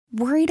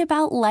Worried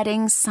about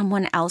letting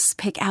someone else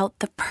pick out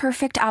the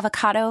perfect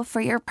avocado for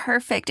your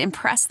perfect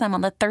impress them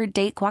on the third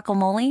date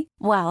guacamole?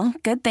 Well,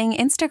 good thing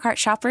Instacart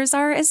shoppers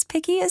are as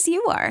picky as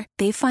you are.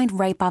 They find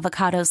ripe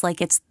avocados like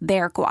it's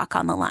their guac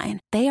on the line.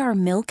 They are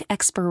milk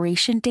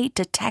expiration date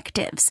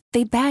detectives.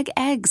 They bag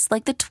eggs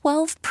like the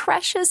 12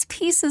 precious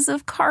pieces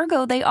of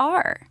cargo they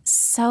are.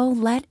 So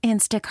let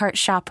Instacart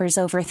shoppers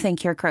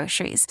overthink your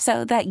groceries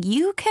so that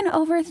you can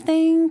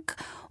overthink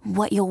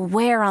what you'll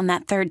wear on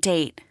that third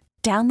date.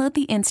 Download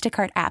the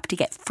Instacart app to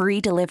get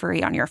free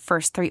delivery on your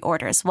first 3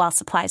 orders while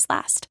supplies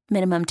last.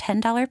 Minimum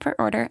 $10 per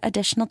order.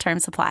 Additional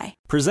terms apply.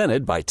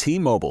 Presented by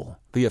T-Mobile,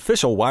 the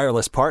official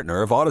wireless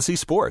partner of Odyssey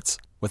Sports.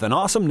 With an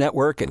awesome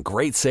network and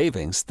great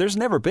savings, there's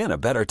never been a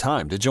better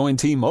time to join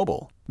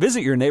T-Mobile. Visit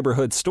your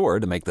neighborhood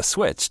store to make the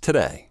switch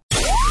today.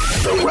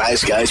 The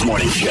Rise Guys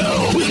Morning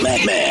Show with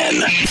Matt Man,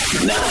 9,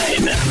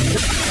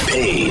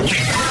 Paige,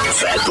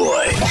 Fat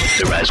Boy.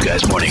 The Rise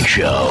Guys Morning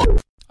Show.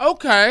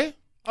 Okay.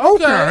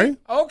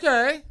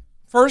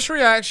 First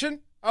reaction.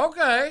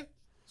 Okay.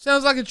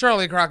 Sounds like a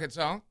Charlie Crockett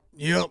song.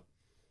 Yep.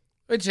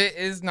 Which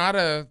is not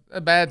a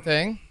bad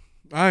thing.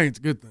 I think it's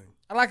a good thing.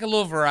 I like a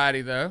little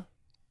variety, though.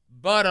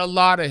 But a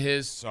lot of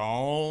his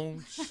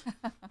songs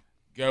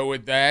go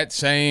with that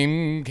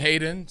same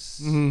cadence.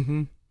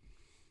 Mm-hmm.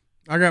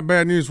 I got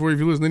bad news for you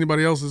if you listen to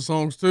anybody else's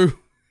songs, too.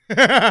 What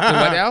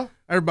now?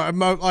 Everybody,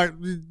 like,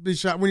 be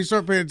shocked. When you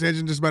start paying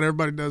attention, just about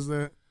everybody does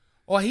that.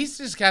 Well, he's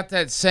just got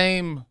that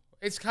same...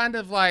 It's kind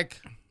of like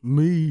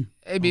me.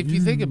 Maybe if you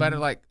think about it,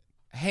 like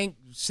Hank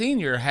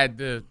Sr. had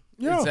the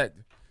it's that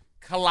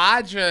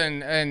collage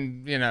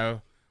and you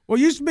know. Well,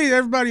 it used to be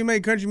everybody who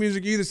made country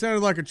music either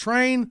sounded like a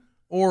train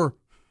or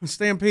a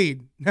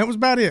stampede. That was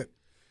about it.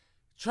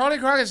 Charlie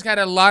Crockett's got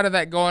a lot of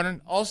that going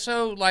on.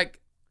 Also, like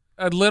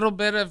a little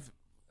bit of,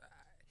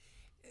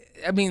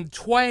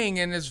 twang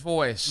in his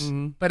voice,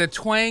 but a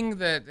twang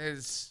that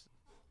is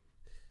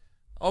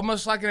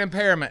almost like an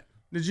impairment.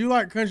 Did you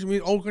like country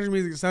music, old country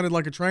music that sounded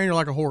like a train or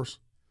like a horse?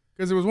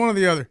 Because it was one or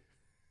the other.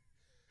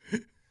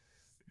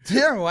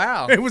 Yeah,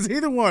 wow. It was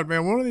either one,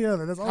 man. One or the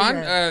other. That's all.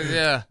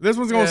 Yeah. This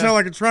one's going to sound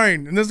like a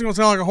train, and this is going to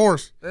sound like a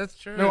horse. That's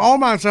true. No, all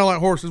mine sound like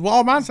horses. Well,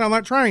 all mine sound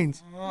like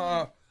trains.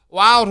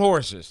 Wild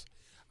horses.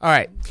 All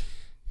right.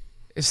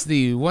 It's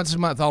the once a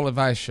month all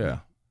advice show.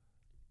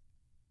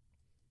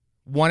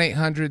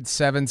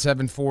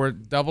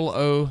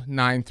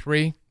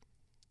 1-800-774-0093.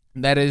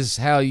 That is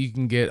how you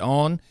can get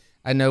on.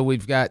 I know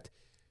we've got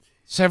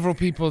several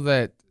people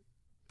that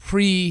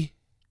they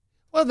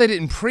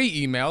didn't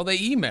pre-email. They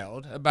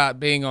emailed about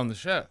being on the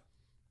show.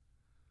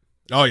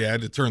 Oh, yeah, I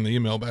had to turn the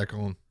email back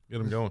on. Get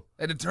them going.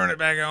 They had to turn it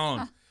back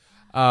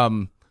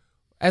on.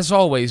 As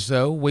always,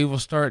 though, we will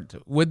start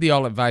with the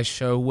All Advice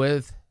Show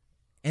with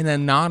an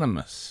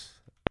anonymous.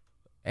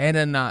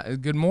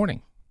 Good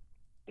morning.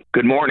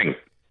 Good morning.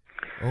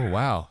 Oh,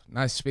 wow.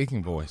 Nice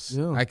speaking voice.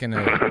 Yeah. I can,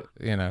 That's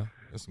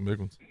some big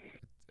ones.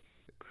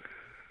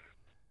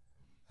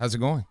 How's it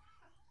going?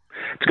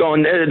 It's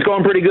going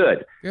pretty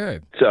good.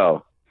 Good.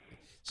 So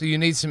you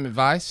need some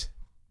advice?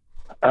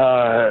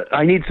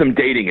 I need some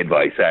dating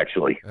advice,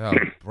 actually. Oh,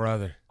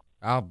 brother.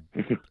 I'll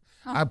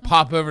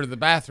pop over to the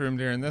bathroom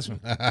during this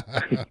one.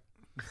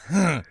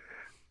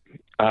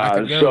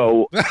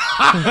 So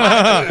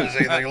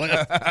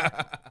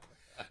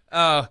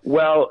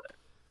well,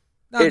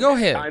 no, go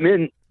ahead. I'm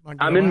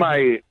in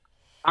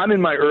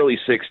my early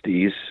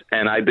 60s,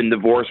 and I've been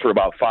divorced for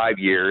about 5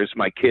 years.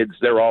 My kids,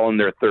 they're all in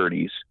their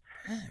 30s,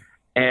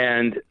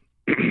 and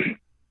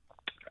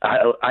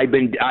I've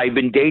been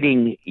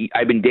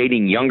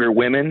dating younger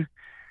women,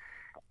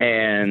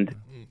 and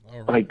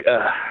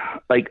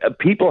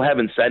people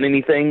haven't said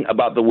anything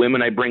about the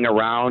women I bring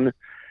around,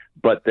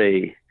 but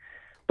they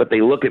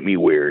look at me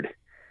weird.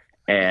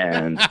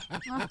 And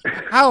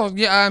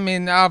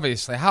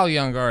obviously, how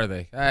young are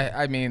they?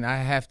 I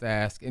have to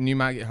ask, and you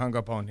might get hung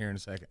up on here in a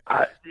second.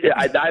 I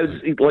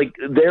was like,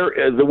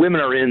 the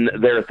women are in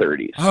their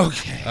 30s.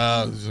 Okay.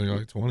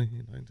 Like 20,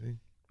 19.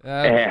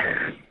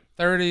 30s,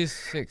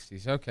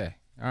 60s. Okay.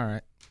 All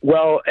right.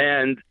 Well,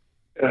 and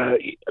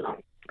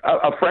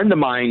a friend of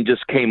mine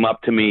just came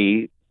up to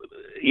me.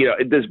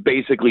 This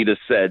basically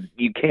just said,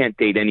 you can't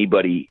date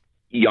anybody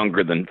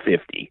younger than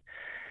 50.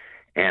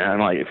 And I'm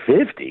like,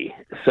 50?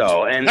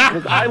 So, and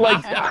I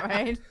like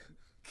Right.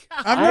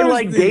 I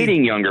like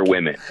dating younger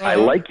women. I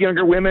like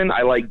younger women.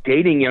 I like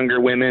dating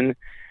younger women.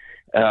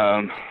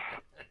 Now,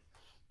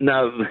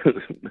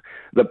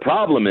 the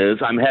problem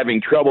is I'm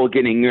having trouble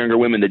getting younger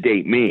women to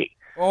date me.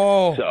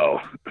 Oh. So.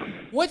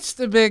 What's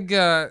the big,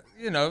 I'm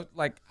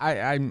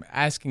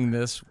asking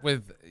this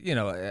with,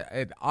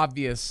 an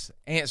obvious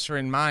answer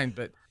in mind,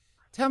 but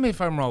tell me if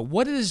I'm wrong.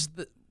 What is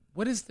the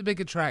big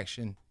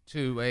attraction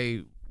to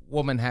a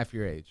woman half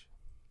your age?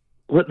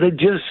 Well, they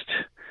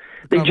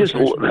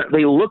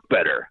look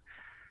better,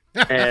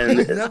 and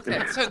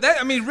okay. So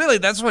that really,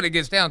 that's what it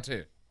gets down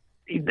to.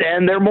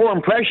 And they're more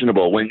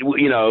impressionable when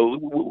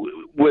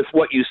with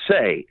what you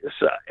say.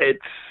 So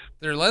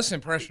they're less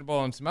impressionable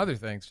on some other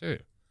things too.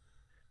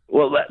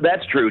 Well,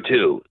 that's true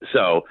too.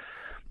 So,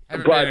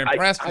 haven't been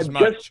impressed as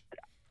much.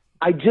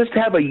 I just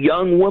have a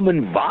young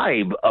woman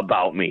vibe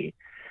about me,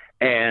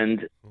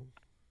 and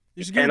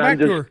You should get and back I'm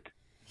to just,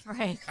 her.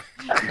 Right.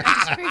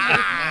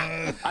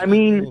 I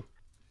mean,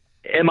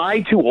 am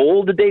I too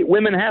old to date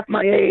women half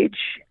my age?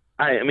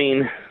 I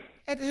mean,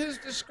 At whose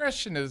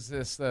discretion is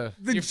this, though?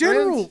 The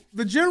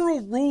Your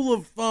general rule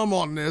of thumb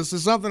on this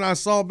is something I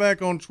saw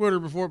back on Twitter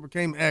before it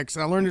became X.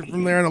 I learned it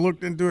from there, and I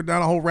looked into it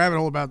down a whole rabbit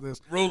hole about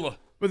this. ruler.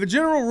 But the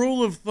general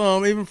rule of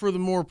thumb, even for the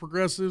more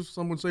progressive,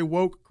 some would say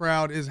woke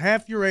crowd, is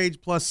half your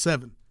age plus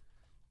 7.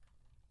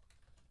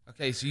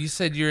 Okay, so you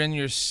said you're in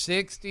your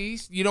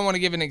 60s. You don't want to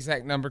give an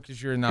exact number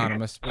because you're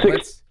anonymous. But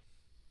Six-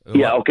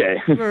 yeah, okay.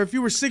 So if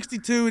you were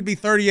 62, it'd be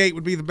 38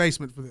 would be the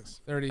basement for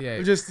this. 38.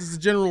 It just is the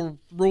general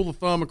rule of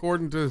thumb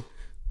according to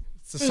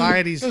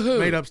society's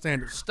made-up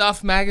standards.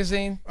 Stuff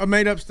magazine. A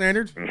made-up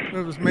standard.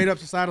 It was made-up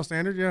societal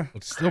standard, yeah.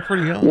 It's still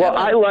pretty young. Well,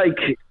 I like,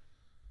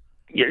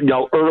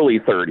 early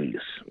 30s,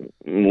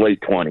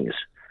 late 20s.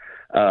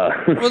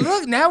 Well,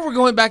 look, now we're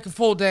going back a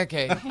full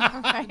decade.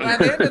 By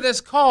the end of this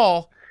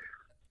call,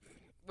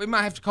 we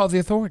might have to call the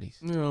authorities.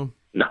 You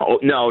No,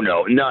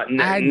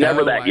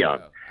 never that young.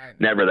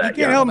 Never that can't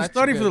young. help them That's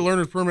study good. for the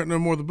learner's permit no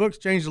more. The books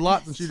changed a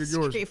lot since you did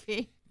yours.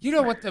 Creepy. You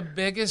know what the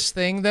biggest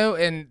thing, though,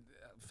 and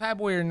Fat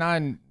Warrior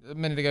 9 a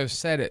minute ago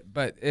said it,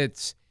 but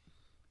it's,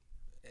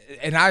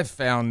 and I've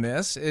found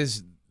this,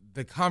 is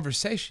the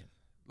conversation.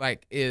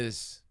 Like,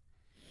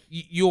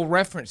 you'll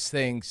reference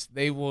things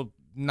they will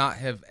not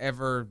have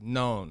ever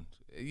known.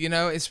 You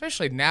know,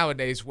 especially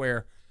nowadays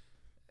where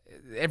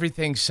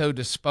everything's so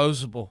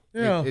disposable,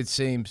 Yeah. it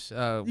seems.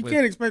 You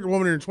can't expect a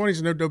woman in her 20s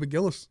to know Dobie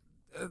Gillis.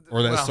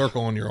 Or that Well-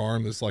 circle on your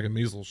arm that's like a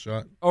measles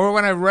shot. Or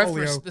when I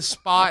reference Polio. the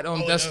spot on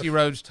Dusty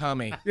Rhodes'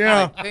 tummy.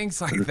 Yeah. Like,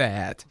 things like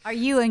that. Are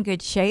you in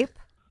good shape?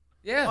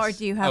 Yes. Or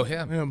do you have- Oh,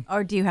 him. Him.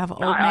 Or do you have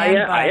old I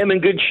man am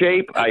in good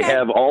shape. I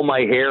have all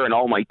my hair and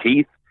all my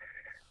teeth.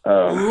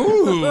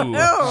 Ooh,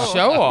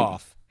 show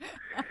off.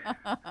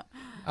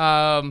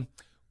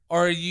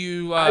 Are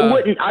you?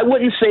 I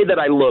wouldn't say that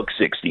I look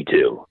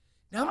 62.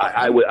 No,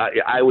 I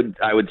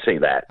would say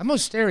that. I'm gonna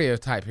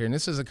stereotype here, and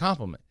this is a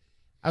compliment.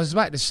 I was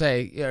about to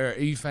say, are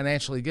you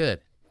financially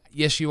good?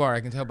 Yes, you are. I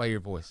can tell by your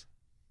voice.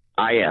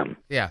 I am.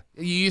 Yeah,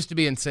 you used to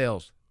be in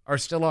sales, or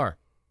still are.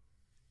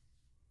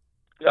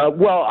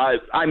 Well,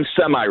 I'm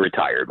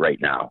semi-retired right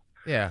now.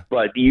 Yeah.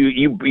 But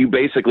you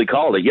basically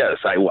called it. Yes,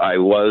 I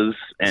was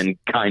and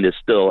kind of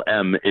still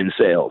am in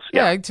sales.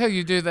 Yeah, I can tell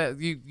you do that.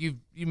 You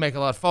make a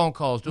lot of phone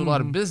calls, do a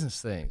lot of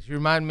business things. You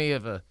remind me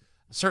of a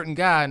certain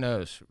guy I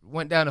know.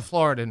 Went down to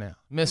Florida now.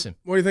 Miss him.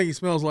 What do you think he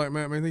smells like,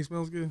 Matt? Man, you think he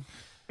smells good?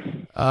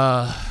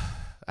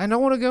 I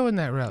don't want to go in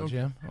that route,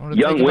 Jim. I wanna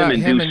Young think about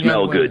women him do and smell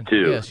young women. good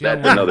too. Yes,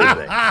 young That's women.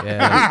 another thing.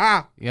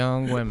 Yeah,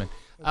 young women.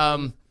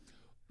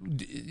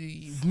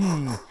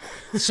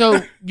 So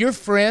your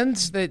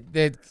friends that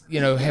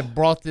have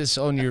brought this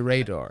on your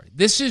radar.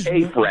 This is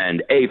A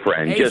friend,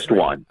 just friend.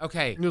 one.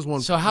 Okay. Just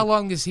one. So how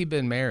long has he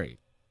been married?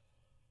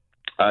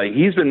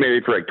 He's been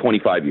married for like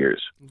 25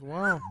 years.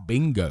 Wow.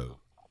 Bingo.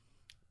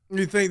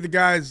 You think the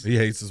guy's He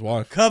hates his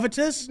wife.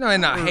 covetous? No,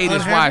 not Or hate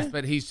his unhappy? wife,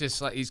 but he's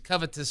just like he's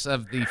covetous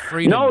of the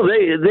freedom. No,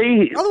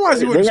 they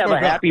Otherwise he wouldn't have a spoke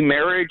up. happy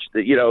marriage.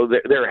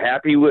 That they're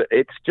happy with.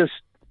 It's just,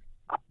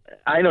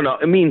 I don't know.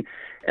 I mean,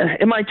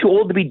 am I too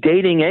old to be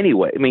dating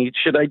anyway? I mean,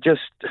 should I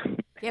just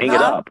hang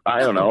it up?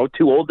 I don't know.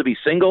 Too old to be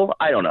single?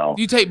 I don't know.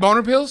 Do you take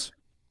boner pills?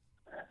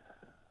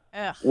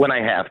 Ugh. When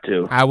I have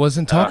to. I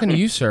wasn't talking to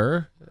you,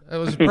 sir. It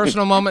was a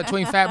personal moment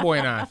between Fat Boy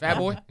and I. Fat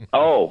Boy.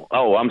 Oh,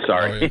 I'm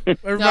sorry.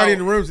 Everybody No. in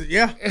the room said,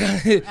 yeah.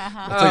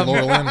 I'll take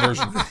Laura Lynn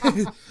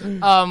version.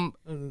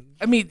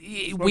 I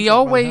mean, we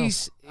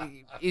always,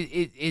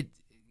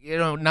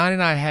 Nine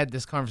and I had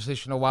this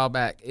conversation a while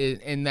back,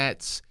 and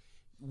that's,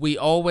 we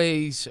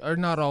always, or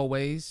not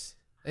always,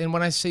 and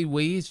when I say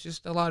we, it's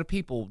just a lot of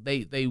people,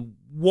 they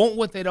want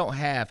what they don't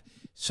have.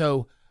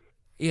 So,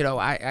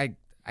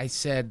 I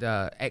said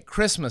at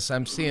Christmas,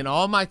 I'm seeing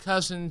all my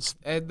cousins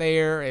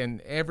there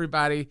and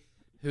everybody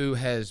who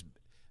has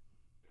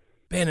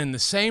been in the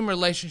same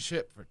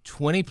relationship for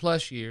 20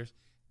 plus years.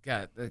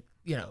 Got the,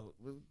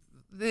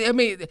 I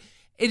mean,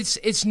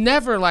 it's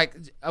never like,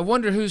 I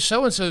wonder who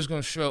so and so is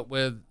going to show up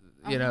with,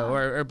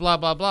 or blah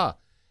blah blah,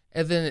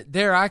 and then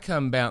there I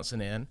come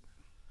bouncing in,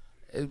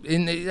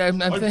 and I'm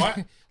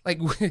thinking, like,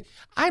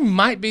 I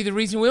might be the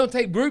reason we don't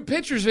take group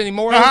pictures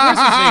anymore on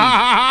Christmas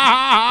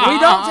Eve. We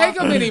don't take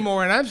them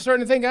anymore, and I'm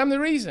starting to think I'm the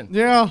reason.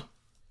 Yeah.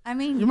 I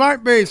mean, You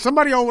might be.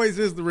 Somebody always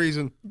is the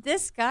reason.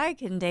 this guy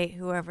can date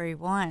whoever he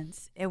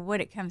wants. And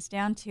what it comes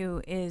down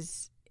to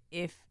is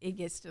if it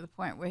gets to the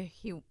point where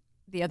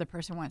the other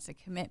person wants a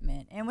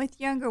commitment. And with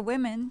younger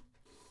women,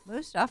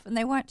 most often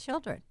they want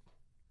children.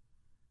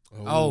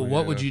 Oh,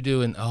 what yeah. would you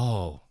do?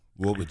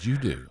 What would you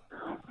do?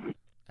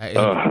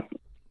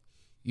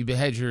 You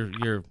had your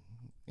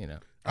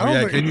Oh,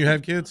 yeah. Can you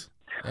have kids?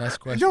 ask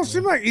It question. don't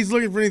seem like he's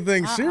looking for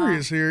anything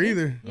serious here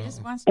either. He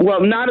just wants to.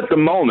 Well, not at the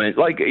moment.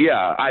 Like,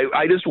 yeah,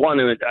 I just want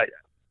to.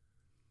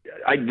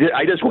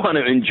 I just want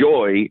to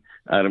enjoy.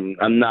 I'm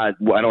not.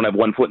 I don't have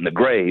one foot in the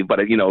grave, but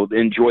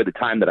enjoy the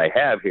time that I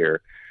have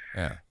here.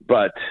 Yeah.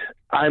 But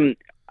I'm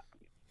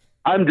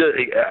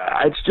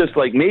It's just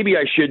like maybe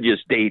I should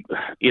just date,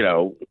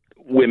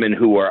 women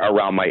who are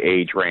around my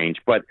age range,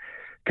 but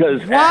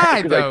because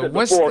why though?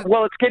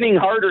 Well, it's getting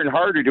harder and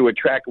harder to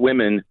attract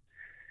women.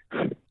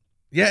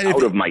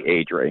 Out of my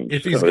age range,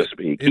 so to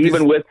speak.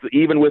 Even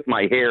with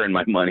my hair and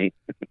my money.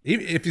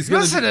 If he's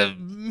going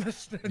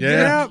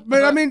yeah,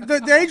 but I mean,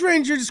 the age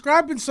range you're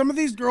describing, some of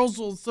these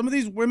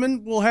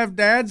women will have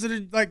dads that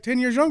are like 10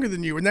 years younger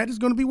than you, and that is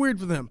going to be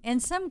weird for them.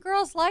 And some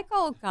girls like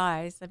old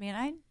guys. I mean,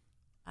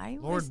 I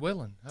Lord was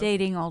willing,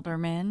 dating older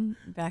men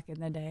back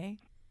in the day.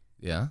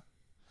 Yeah,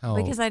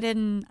 because I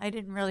didn't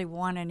really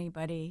want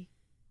anybody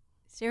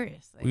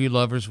seriously. Were you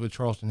lovers with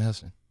Charlton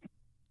Heston?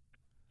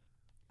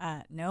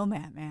 No,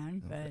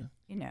 man, but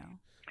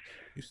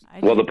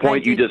Well, the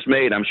point you just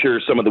made, I'm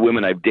sure some of the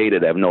women I've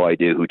dated have no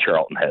idea who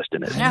Charlton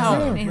Heston is.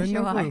 No, neither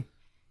do I.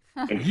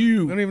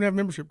 You don't even have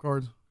membership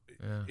cards.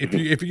 Yeah. If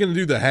you're going to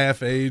do the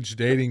half age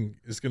dating,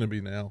 it's going to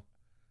be now.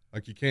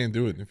 Like you can't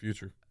do it in the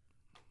future.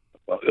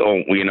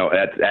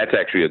 That's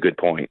actually a good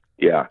point.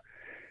 Yeah,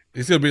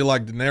 it's going to be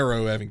like De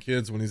Niro having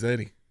kids when he's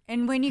 80.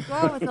 And when you go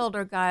out with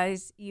older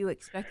guys, you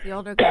expect the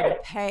older guy to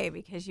pay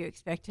because you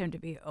expect him to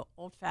be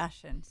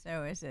old-fashioned.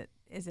 So is it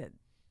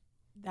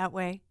that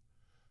way?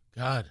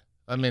 God,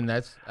 I mean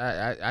that's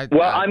I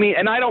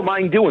and I don't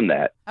mind doing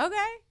that.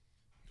 Okay.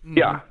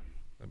 Yeah.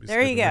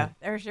 There you go.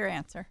 There's your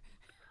answer.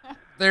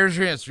 There's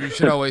your answer. You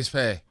should always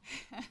pay.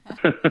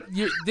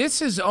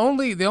 The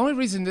only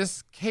reason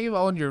this came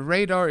on your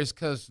radar is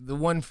because the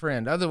one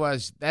friend.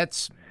 Otherwise,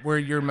 that's where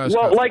you're most.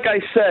 Well, like I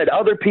said,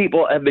 other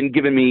people have been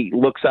giving me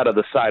looks out of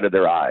the side of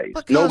their eyes.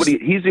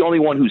 He's the only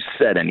one who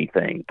said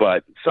anything.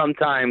 But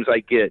sometimes I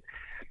get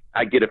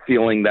a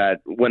feeling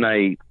that when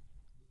I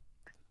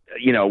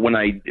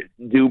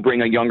do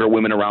bring a younger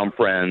women around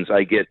friends,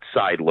 I get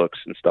side looks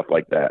and stuff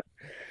like that.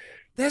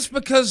 That's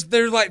because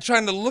they're like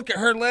trying to look at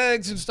her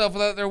legs and stuff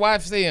without their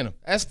wife seeing them.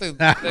 That's the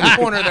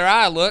corner of their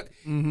eye look.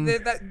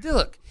 Mm-hmm.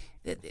 Look.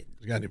 You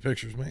got any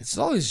pictures, man? As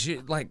long as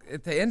you, like,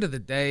 at the end of the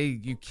day,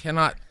 you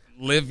cannot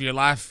live your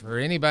life for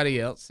anybody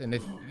else. And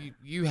if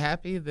you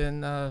happy,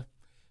 then,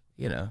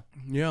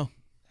 yeah,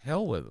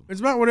 hell with them. It's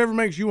about whatever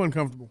makes you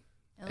uncomfortable.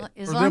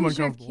 As long as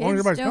your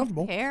kids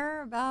don't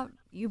care about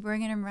you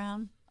bringing them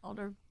around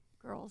older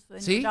girls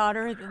than your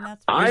daughter, then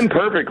that's fine. I'm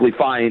perfectly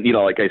fine,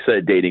 like I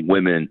said, dating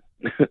women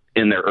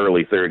in their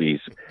early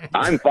 30s.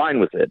 I'm fine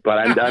with it, but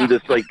I'm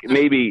just like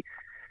maybe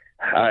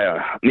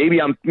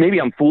I'm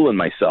fooling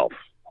myself.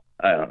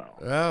 I don't know.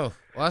 Oh, well,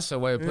 that's a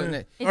way of putting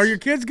it. Are your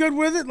kids good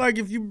with it? Like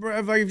if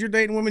you're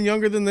dating women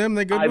younger than them,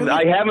 they good with it?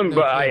 I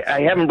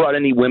haven't brought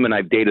any women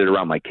I've dated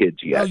around my kids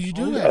yet. Oh, you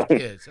do have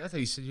kids? I thought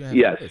you said you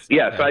have kids.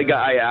 Yes. Okay.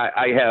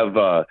 I have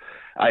a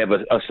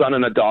son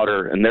and a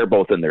daughter, and they're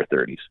both in their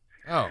 30s.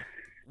 Oh.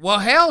 Well,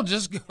 hell,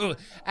 just go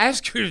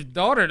ask your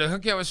daughter to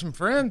hook you up with some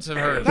friends of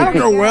hers.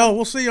 That'll go well.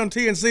 We'll see you on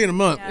TNC in a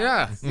month.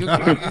 Yeah.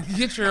 You'll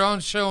get your own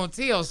show on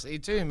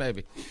TLC, too,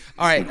 maybe.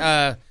 All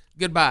right.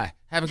 Goodbye.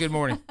 Have a good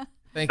morning.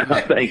 Thank you.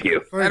 Thank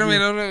you.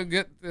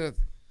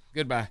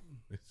 Goodbye.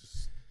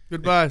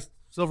 Goodbye,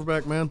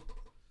 Silverback man.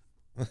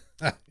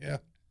 Yeah.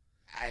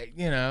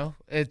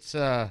 It's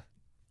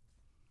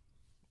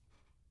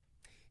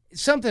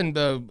something,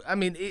 though. I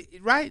mean,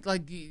 right?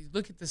 Like, you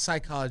look at the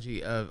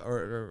psychology of,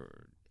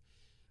 or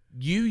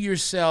you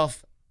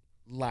yourself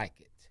like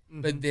it,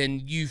 but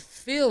then you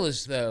feel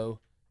as though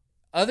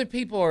other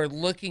people are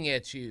looking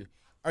at you.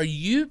 Are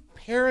you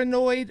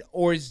paranoid,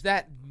 or is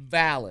that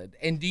valid?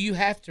 And do you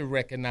have to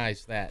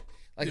recognize that?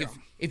 Like,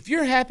 if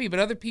you're happy, but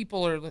other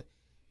people are,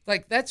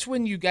 like, that's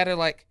when you got to,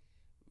 like,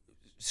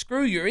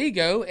 screw your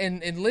ego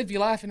and live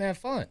your life and have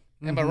fun.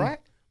 Am I right?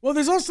 Well,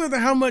 there's also the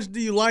how much do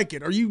you like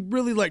it? Are you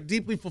really, like,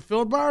 deeply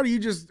fulfilled by it, or are you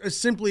just as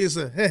simply as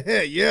a,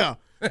 hey, yeah,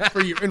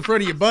 for you, in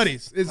front of your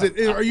buddies?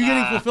 Are you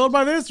getting fulfilled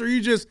by this, or are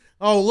you just,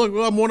 oh, look,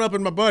 well, I'm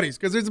one-upping my buddies?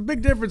 Because there's a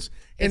big difference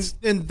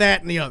in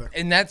that and the other.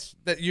 And that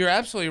you're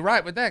absolutely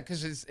right with that,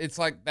 because it's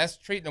like that's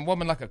treating a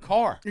woman like a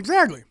car.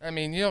 Exactly. I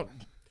mean,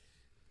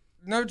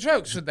 no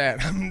jokes with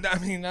that. I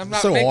mean, I'm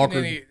not so making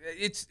awkward. any.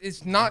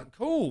 It's not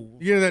cool.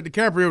 You get into that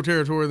DiCaprio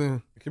territory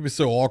then. It can be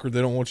so awkward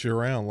they don't want you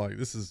around. Like,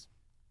 this is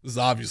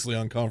obviously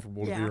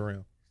uncomfortable to be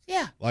around.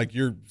 Yeah. Like,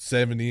 you're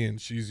 70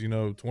 and she's,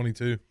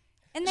 22.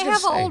 And they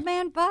have an old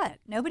man butt.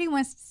 Nobody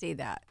wants to see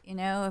that.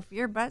 If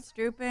your butt's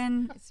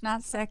drooping, it's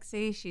not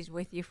sexy. She's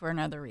with you for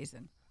another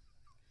reason.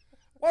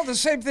 Well, the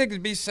same thing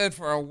could be said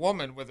for a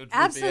woman with a droopy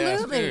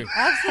Absolutely.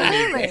 ass, too.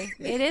 Absolutely.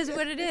 It is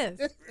what it is.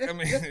 I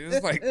mean,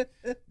 it's like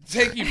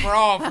take you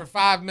bra for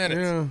 5 minutes.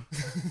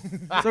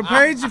 Yeah. So,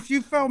 Paige, if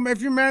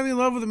you're madly in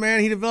love with a man,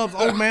 he develops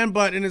old man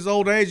butt in his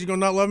old age, you gonna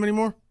not love him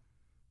anymore?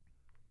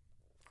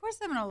 Of course,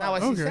 I'm gonna Now,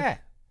 love what's him. he say?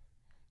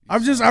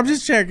 I'm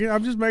just checking.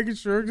 I'm just making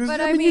sure. But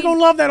I mean, you're gonna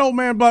love that old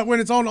man butt when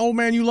it's on the old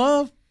man you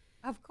love.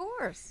 Of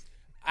course.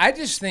 I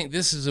just think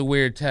this is a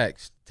weird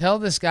text. Tell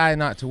this guy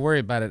not to worry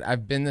about it.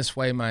 I've been this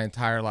way my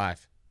entire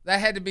life. That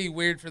had to be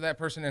weird for that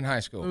person in high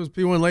school. It was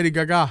P1 Lady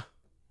Gaga.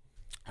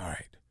 All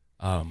right.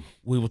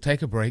 We will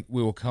take a break.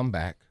 We will come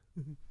back.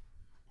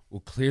 We'll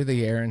clear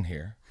the air in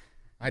here.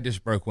 I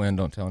just broke wind.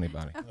 Don't tell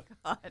anybody.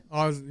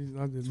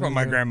 That's what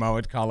my grandma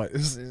would call it.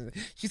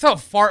 She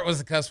thought fart was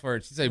a cuss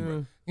word. She'd say,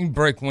 "You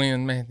break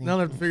wind, man." Now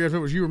I have to figure out if it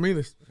was you or me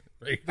this.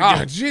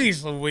 Oh,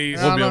 jeez,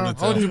 Louise. We'll be able to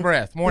tell. Hold your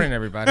breath. Morning,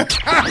 everybody.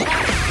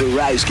 The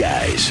Rise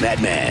Guys,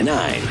 Madman,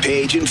 9,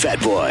 Paige, and Fat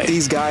Boy.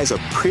 These guys are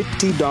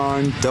pretty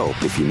darn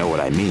dope, if you know what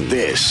I mean.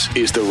 This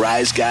is the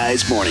Rise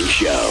Guys Morning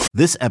Show.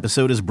 This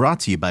episode is brought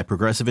to you by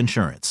Progressive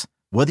Insurance.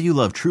 Whether you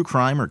love true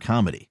crime or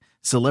comedy,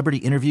 celebrity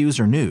interviews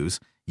or news,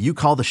 you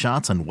call the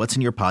shots on what's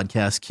in your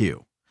podcast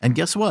queue. And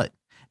guess what?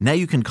 Now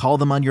you can call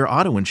them on your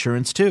auto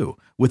insurance too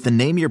with the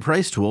Name Your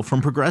Price tool from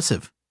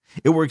Progressive.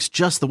 It works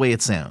just the way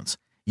it sounds.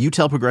 You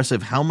tell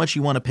Progressive how much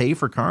you want to pay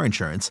for car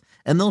insurance,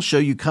 and they'll show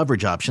you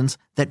coverage options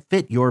that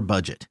fit your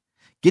budget.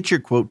 Get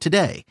your quote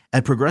today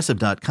at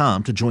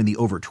Progressive.com to join the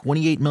over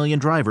 28 million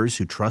drivers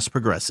who trust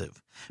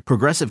Progressive.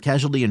 Progressive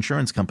Casualty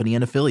Insurance Company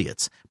and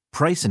Affiliates.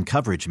 Price and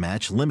coverage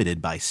match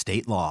limited by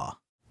state law.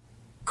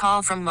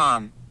 Call from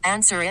mom.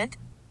 Answer it.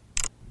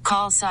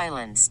 Call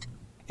silenced.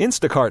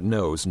 Instacart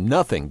knows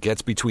nothing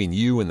gets between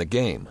you and the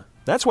game.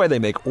 That's why they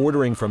make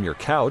ordering from your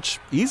couch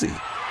easy.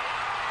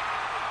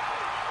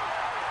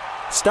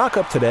 Stock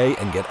up today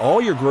and get all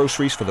your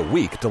groceries for the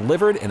week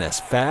delivered in as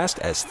fast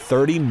as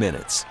 30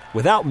 minutes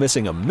without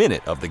missing a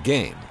minute of the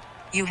game.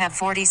 You have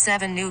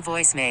 47 new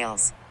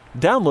voicemails.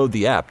 Download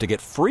the app to get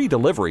free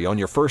delivery on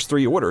your first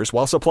 3 orders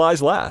while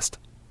supplies last.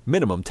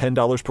 Minimum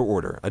 $10 per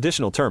order.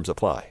 Additional terms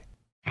apply.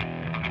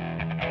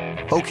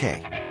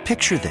 Okay,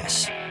 picture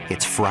this.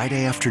 It's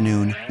Friday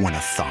afternoon when a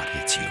thought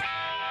hits you.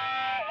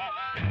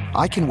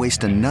 I can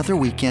waste another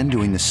weekend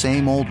doing the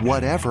same old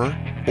whatever,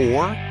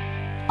 or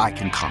I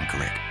can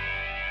conquer it.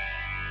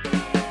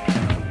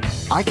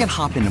 I can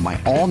hop into my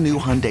all-new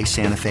Hyundai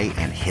Santa Fe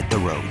and hit the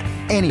road.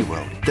 Any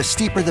road. The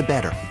steeper, the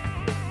better.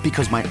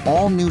 Because my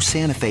all-new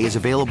Santa Fe is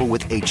available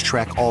with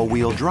H-Track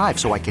all-wheel drive,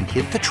 so I can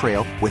hit the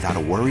trail without a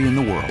worry in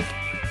the world.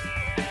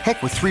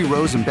 Heck, with 3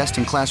 rows and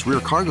best-in-class rear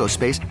cargo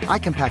space, I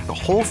can pack the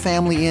whole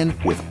family in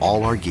with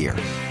all our gear.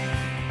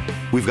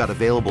 We've got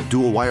available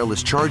dual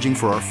wireless charging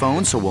for our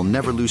phones, so we'll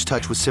never lose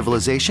touch with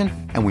civilization,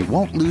 and we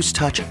won't lose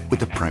touch with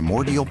the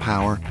primordial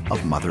power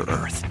of Mother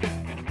Earth.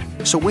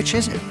 So which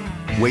is it?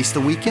 Waste the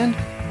weekend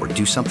or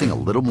do something a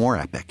little more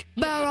epic?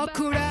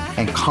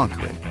 And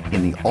conquer it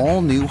in the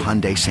all-new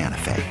Hyundai Santa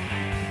Fe.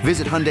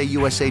 Visit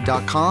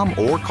HyundaiUSA.com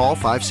or call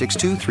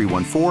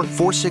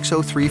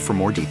 562-314-4603 for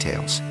more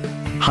details.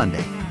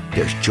 Hyundai,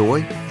 there's joy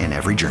in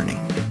every journey.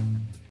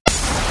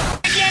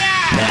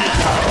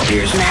 Now,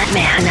 here's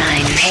Madman,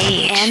 9,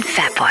 Paige, and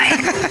Fat Boy.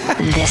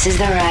 This is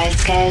the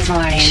Rise Guys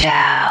Morning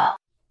Show.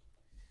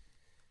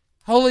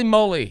 Holy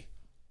moly.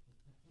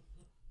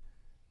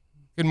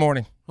 Good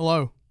morning.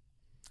 Hello.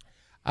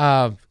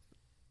 I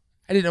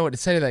didn't know what to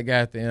say to that guy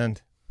at the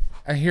end.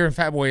 I hear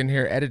Fat Boy in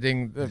here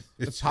editing the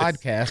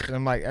podcast, and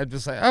I'm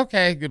just like,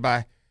 okay,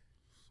 goodbye.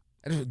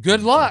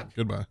 Good luck.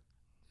 Goodbye.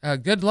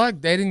 Good luck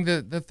dating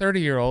the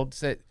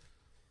 30-year-olds that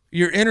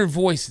your inner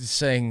voice is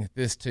saying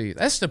this to you.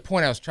 That's the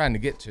point I was trying to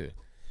get to.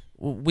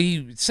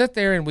 We sit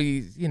there and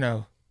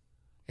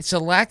it's a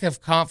lack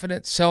of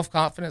confidence,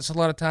 self-confidence a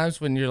lot of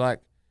times when you're like,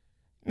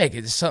 make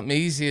it something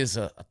easy as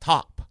a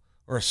top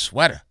or a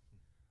sweater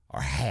or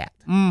a hat.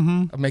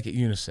 Mm-hmm. Or make it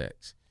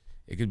unisex.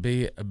 It could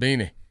be a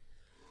beanie.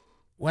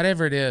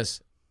 Whatever it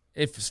is,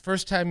 if it's the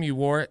first time you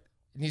wore it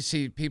and you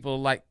see people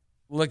like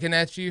looking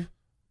at you,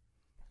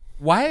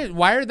 why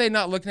are they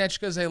not looking at you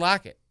because they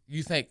like it?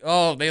 You think,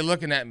 oh, they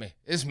looking at me.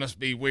 This must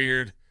be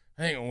weird.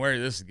 I ain't going to wear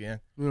this again.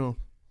 Yeah.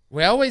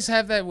 We always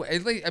have that.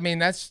 At least,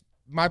 that's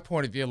my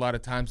point of view a lot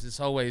of times. It's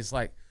always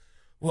like,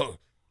 whoa.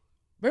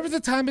 Remember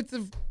the time at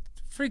the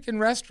freaking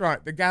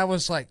restaurant, the guy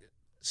was like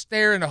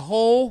staring a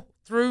hole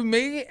through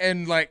me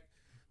and like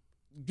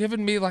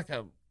giving me like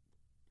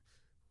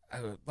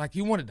like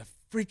he wanted to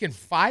freaking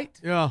fight.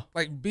 Yeah.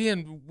 Like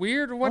being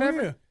weird or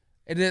whatever. Oh, yeah.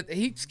 And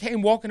he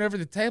came walking over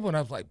the table and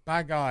I was like,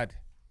 by God,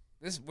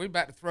 we're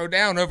about to throw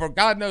down over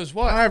God knows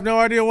what. I have no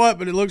idea what,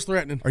 but it looks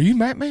threatening. Are you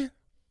Matt Man?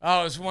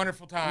 Oh, it was a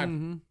wonderful time.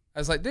 Mm-hmm. I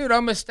was like, dude, I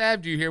almost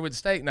stabbed you here with a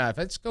steak knife.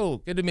 That's cool.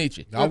 Good to meet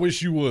you. I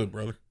wish you would,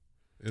 brother.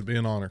 It'd be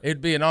an honor.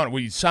 It'd be an honor. Will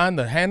you sign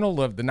the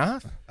handle of the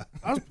knife?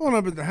 I was pulling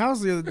up at the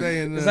house the other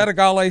day, and is that a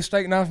Gale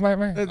steak knife,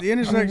 man? At the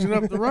intersection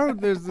up the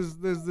road, there's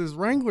this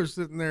Wrangler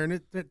sitting there, and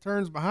it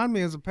turns behind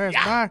me as I pass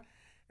by,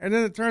 and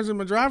then it turns in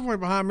my driveway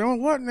behind me. I'm like,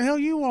 what in the hell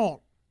you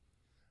want?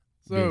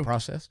 So being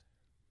processed?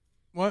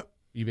 What?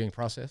 You being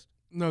processed?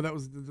 No, that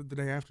was the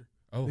day after.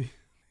 Oh.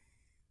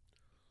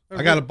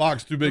 I got a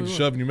box too big to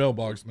shove in your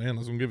mailbox, man. I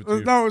was going to give it to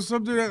you. No, it was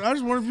some dude. I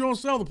just wonder if you want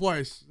to sell the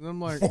place. And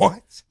I'm like,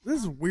 what? This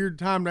is a weird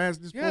time to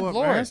ask this pull up.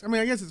 Lord. Ask.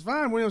 I guess it's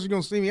fine. When else are you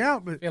going to see me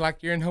out? But I feel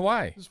like you're in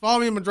Hawaii. Just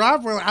follow me in my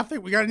driveway. I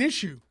think we got an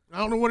issue. I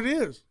don't know what it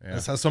is. Yeah.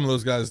 That's how some of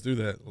those guys do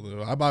that.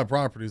 I buy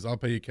properties. I'll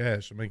pay you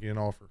cash and make you an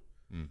offer.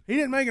 He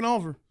didn't make an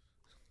offer.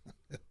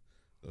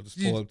 They'll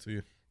just pull up to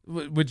you.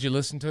 Would you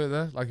listen to it,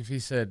 though? Like if he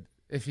said,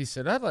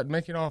 I'd like to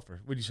make you an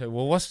offer, would you say,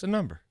 well, what's the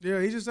number?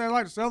 Yeah, he just said, I'd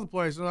like to sell the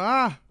place. So,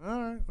 all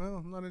right. Well,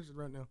 I'm not interested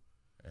right now.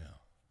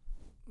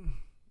 Yeah.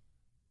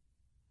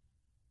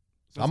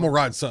 So I'm going to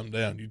write something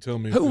down. You tell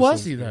me. Who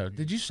was he, though?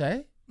 Did you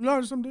say? No,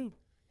 just some dude.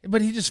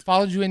 But he just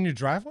followed you in your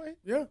driveway?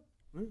 Yeah.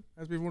 Asked me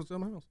if he wanted to sell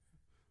my house.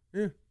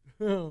 Yeah.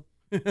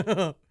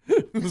 It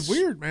was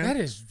weird, man. That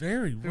is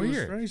very It was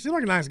weird. strange. He seemed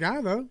like a nice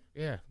guy, though.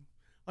 Yeah.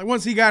 Like,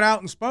 once he got out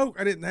and spoke,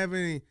 I didn't have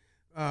any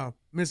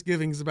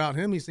misgivings about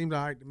him. He seemed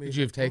all right to me. Could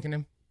you have taken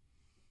him?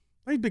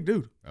 He's a big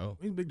dude. Oh.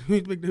 He's a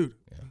big dude.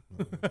 Yeah.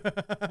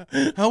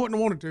 I wouldn't have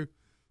wanted to.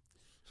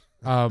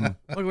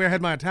 Luckily, I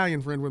had my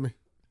Italian friend with me.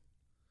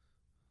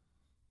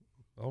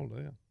 Oh,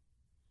 damn.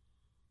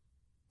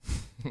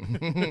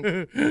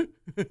 In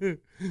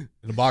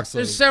a box.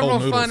 There's several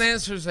fun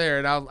answers there,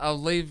 and I'll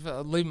leave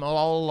them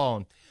all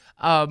alone.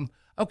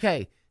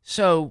 Okay,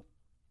 so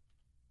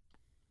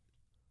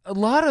a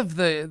lot of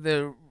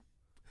the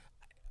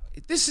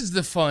this is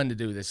the fun to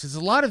do this. Is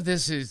a lot of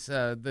this is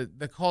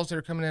the calls that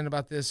are coming in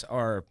about this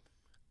are,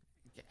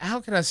 how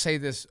can I say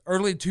this,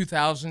 early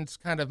 2000s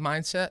kind of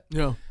mindset.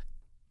 Yeah.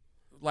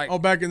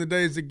 Like, back in the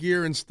days of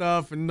gear and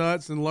stuff and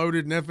nuts and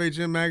loaded and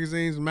FHM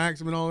magazines and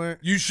Maxim and all that.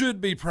 You should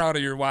be proud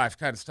of your wife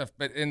kind of stuff,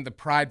 but in the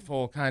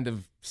prideful kind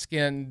of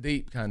skin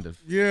deep kind of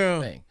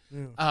thing.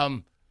 Yeah.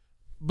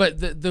 But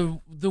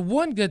the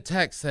one good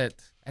text that,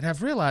 and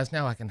I've realized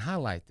now I can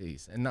highlight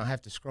these and not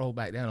have to scroll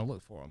back down and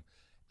look for them,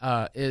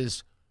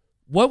 is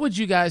what would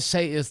you guys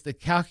say is the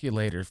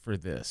calculator for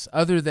this,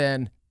 other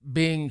than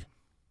being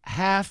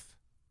half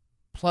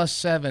plus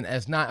 7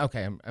 as 9?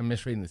 Okay, I'm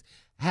misreading this.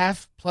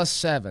 Half plus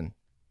 7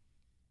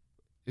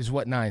 is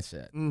what 9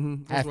 said.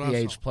 Mm-hmm. Half the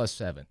age plus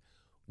 7.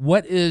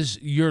 What is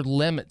your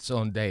limits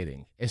on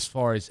dating as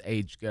far as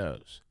age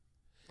goes?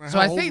 So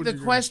I think the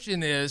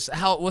question is,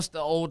 what's the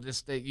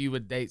oldest that you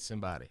would date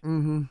somebody?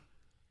 Mm-hmm.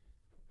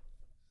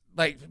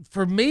 Like,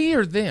 for me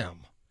or them?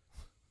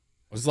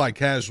 It's like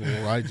casual,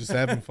 right? Just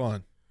having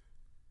fun.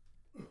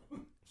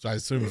 So I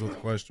assume is what the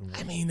question was.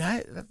 I mean,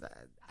 I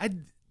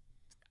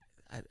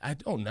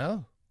don't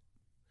know.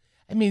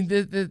 I mean,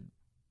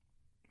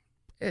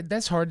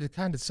 that's hard to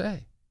kind of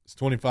say. Is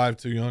 25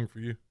 too young for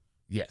you?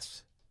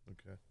 Yes.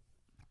 Okay.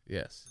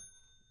 Yes.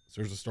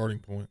 So there's a starting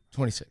point.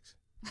 26.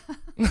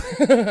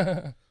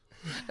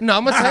 No,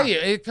 I'm going to tell you,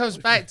 it comes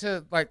back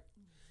to, like,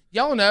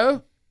 y'all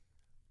know,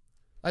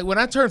 like, when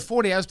I turned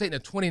 40, I was dating a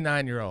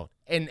 29-year-old.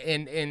 And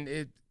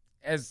it,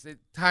 as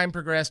time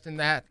progressed in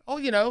that,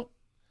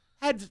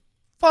 had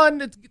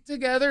fun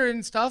together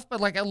and stuff, but,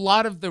 like, a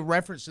lot of the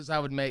references I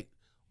would make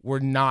were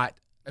not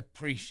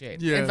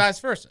appreciated. Yeah. And vice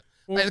versa.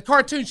 Like, the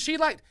cartoons she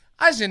liked,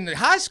 I was in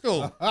high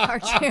school.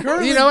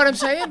 Cartoons. You know what I'm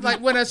saying?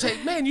 Like, when I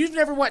say, man, you've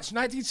never watched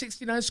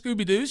 1969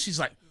 Scooby-Doo? She's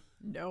like,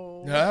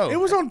 no. It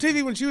was on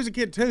TV when she was a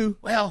kid, too.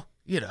 Well,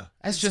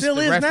 that's just still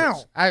the is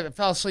reference. now. I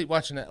fell asleep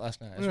watching that last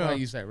night. That's why I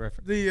used that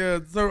reference.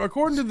 So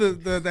according to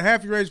the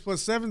half your age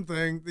plus 7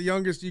 thing, the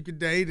youngest you could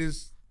date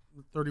is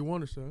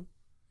 31 or so.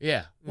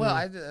 Yeah.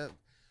 Well,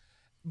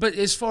 but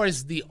as far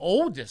as the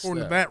oldest,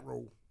 According to that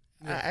rule.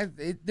 Yeah.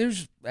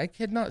 I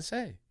cannot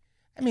say.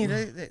 I mean,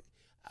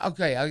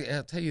 okay,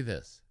 I'll tell you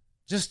this.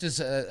 Just as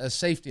a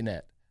safety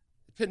net,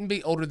 couldn't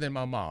be older than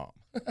my mom.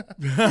 And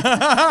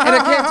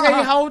I can't tell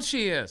you how old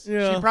she is.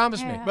 Yeah. She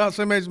promised me. About the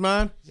same age as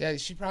mine? Yeah,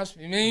 she promised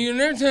me. Man, you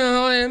never tell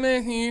how old I am.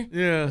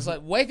 Yeah. It's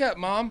like, wake up,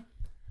 Mom.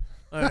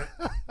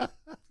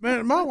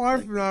 Man, my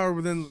wife and I are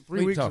within 3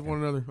 Sweet weeks talking. of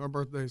one another, our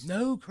birthdays.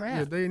 No crap.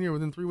 Yeah, day and year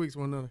within 3 weeks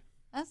of one another.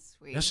 That's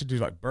sweet. I should do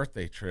like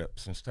birthday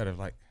trips instead of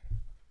like,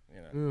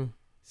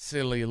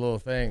 silly little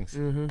things.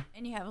 Mm-hmm.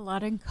 And you have a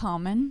lot in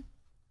common.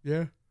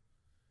 Yeah.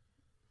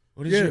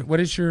 What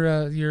is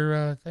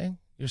your thing?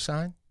 Your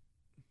sign?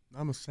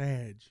 I'm a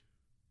Sag.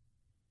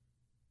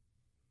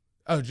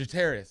 Oh,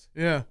 Jatarius.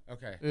 Yeah.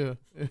 Okay. Yeah.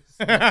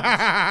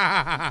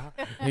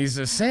 He's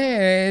a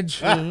Sag.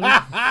 He's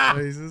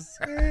a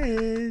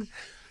Sag.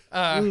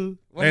 And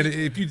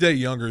if you date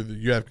younger,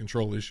 you have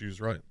control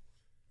issues, right?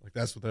 Like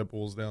that's what that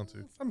boils down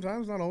to.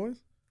 Sometimes, not always.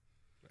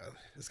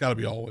 It's got to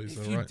be always,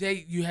 If though, you right?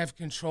 date, you have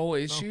control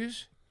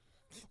issues.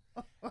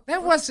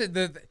 That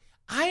wasn't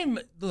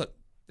look.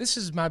 This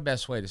is my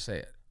best way to say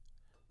it,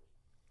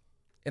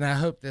 and I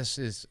hope this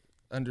is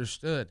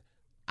understood.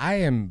 I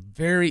am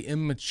very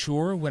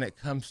immature when it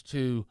comes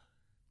to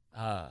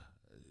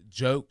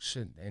jokes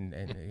and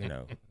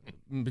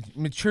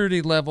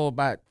maturity level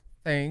about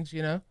things.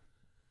 Partying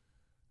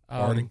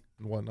and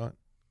whatnot.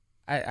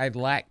 I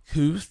lack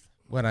couth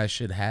when I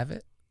should have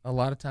it a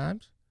lot of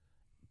times,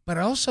 but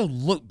I also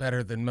look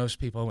better than most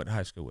people I went to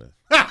high school with.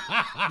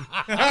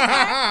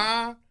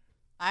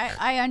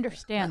 I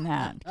understand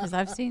that because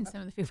I've seen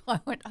some of the people I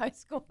went to high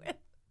school with.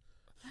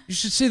 You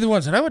should see the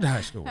ones that I went to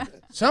high school with.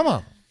 Some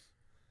of them.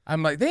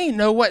 I'm like, they ain't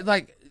no way.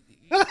 Like,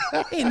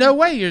 ain't no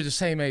way you're the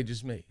same age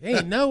as me.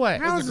 Ain't no way.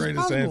 That's the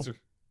greatest answer.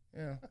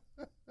 Yeah.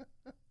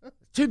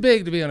 Too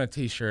big to be on a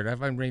T-shirt.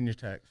 If I'm reading your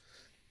text.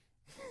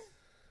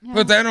 Yeah.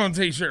 Put that on a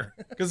T-shirt.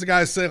 Because the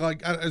guys say,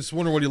 like, I just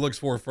wonder what he looks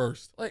for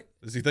first. Like,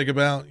 does he think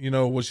about,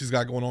 what she's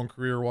got going on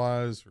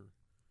career-wise, or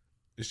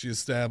is she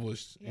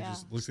established? Yeah. He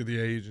just looks at the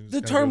age. And the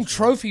just kinda term goes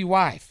from trophy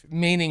wife,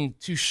 meaning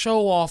to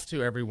show off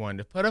to everyone,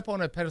 to put up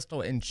on a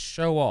pedestal and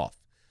show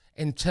off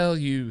and tell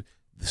you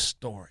the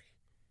story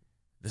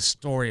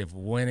of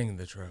winning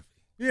the trophy.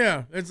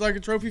 Yeah, it's like a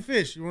trophy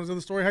fish. You want to tell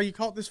the story how you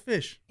caught this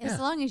fish? As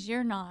long as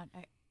you're not,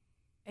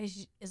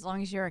 as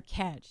long as you're a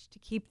catch to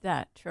keep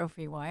that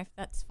trophy wife,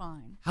 that's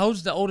fine.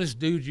 How's the oldest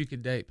dude you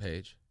could date,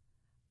 Paige?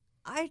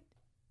 I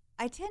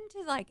tend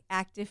to like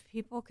active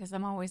people because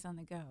I'm always on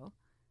the go,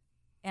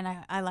 and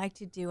I like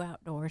to do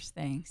outdoors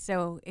things.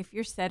 So if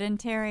you're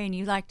sedentary and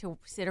you like to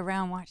sit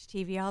around and watch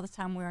TV all the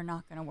time, we're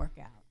not going to work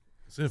out.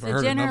 See if I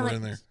heard a number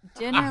in there.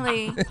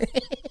 Generally,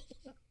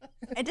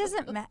 it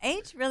doesn't matter.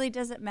 Age really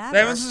doesn't matter.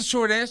 That was a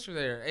short answer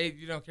there. Hey,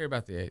 you don't care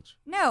about the age.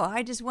 No,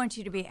 I just want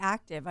you to be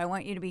active. I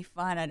want you to be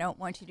fun. I don't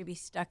want you to be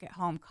stuck at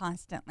home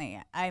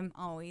constantly. I'm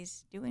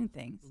always doing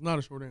things. It's not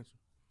a short answer.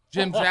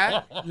 Jim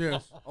Jack?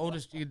 Yes.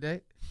 Oldest you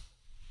date?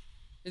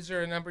 Is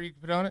there a number you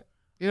can put on it?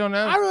 You don't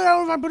know? I really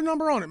don't know if I put a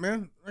number on it,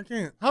 man. I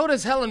can't. How old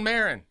is Helen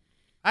Mirren?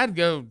 I'd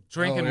go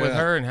drinking with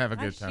her and have a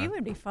good She time.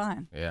 would be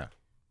fun. Yeah.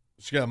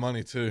 She got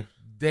money, too.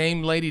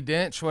 Dame Lady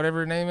Dench, whatever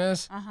her name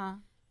is. Uh-huh.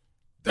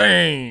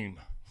 Dame.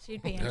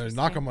 She'd be interesting.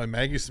 Knock them like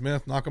Maggie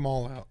Smith. Knock them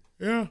all out.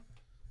 Yeah.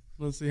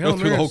 Let's see. Go Helen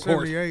through the whole Mirren's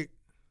course. 78.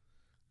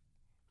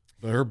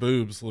 But her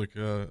boobs look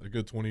a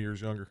good 20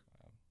 years younger.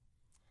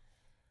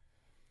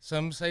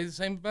 Some say the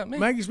same about me.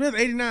 Maggie Smith,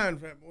 89,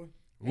 fat boy.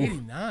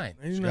 89.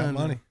 She got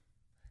money.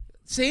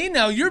 See,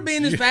 no, you're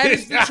being as bad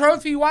as the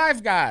trophy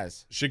wife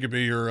guys. She could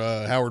be your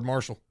Howard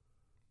Marshall.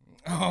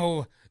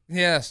 Oh,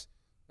 yes.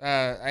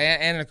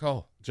 Anna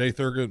Nicole. Jay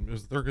Thurgood. It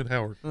was Thurgood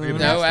Howard.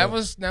 No, that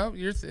was,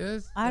 you're.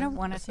 I don't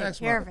want to that's take next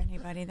care month. of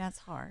anybody. That's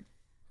hard.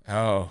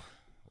 Oh,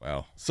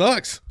 well.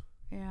 Sucks.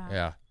 Yeah.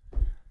 Yeah.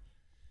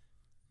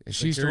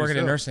 She used to work at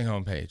a nursing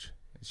home, Paige.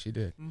 She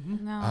did.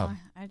 No,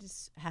 I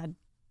just had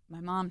my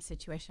mom's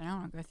situation. I don't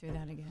want to go through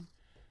that again.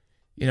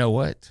 You know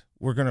what?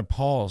 We're going to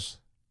pause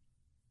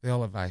the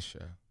All Advice Show.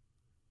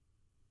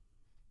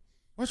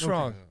 What's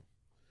wrong?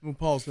 We'll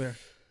pause there.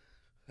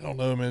 I don't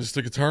know, man. It just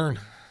took a turn.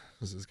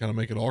 This is kind of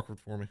make it awkward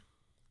for me.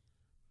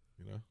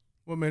 You know?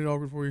 What made it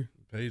awkward for you?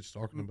 Paige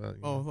talking about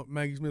you Oh, I know. thought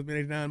Maggie Smith being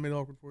 89 made it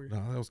awkward for you.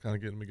 No, that was kind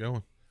of getting me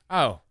going.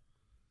 Oh,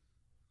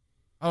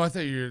 I thought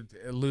you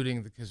were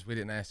alluding because we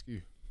didn't ask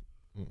you.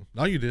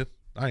 No, you did.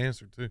 I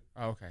answered, too.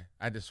 Oh, okay.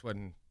 I just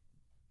wasn't.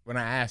 When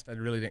I asked, I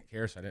really didn't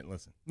care, so I didn't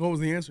listen. What was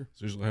the answer?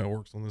 It's usually how it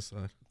works on this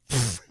side.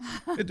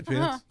 It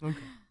depends. Okay.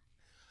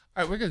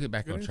 All right, we're going to get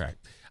back on track.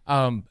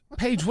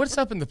 Paige, what's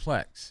up in the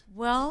Plex?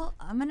 Well,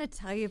 I'm going to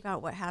tell you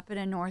about what happened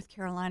in North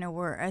Carolina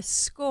where a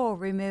school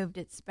removed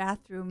its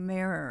bathroom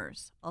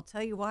mirrors. I'll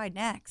tell you why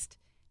next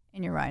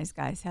in your Rise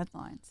Guys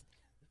headlines.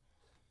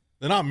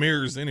 They're not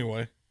mirrors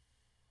anyway.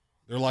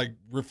 They're like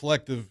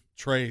reflective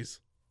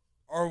trays.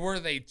 Or were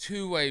they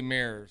two-way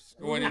mirrors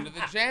going into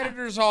the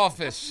janitor's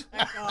office?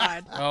 My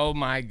God. Oh,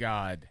 my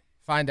God.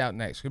 Find out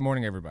next. Good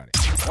morning, everybody.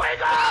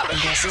 Wake up!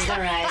 This is the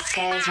Rise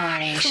Guys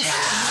Morning Show.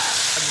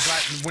 I just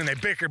like when they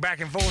bicker back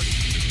and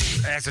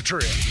forth. That's a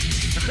trip.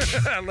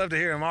 I love to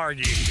hear them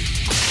argue.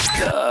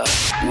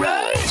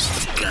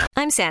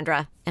 I'm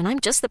Sandra, and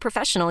I'm just the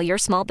professional your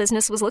small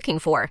business was looking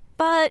for.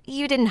 But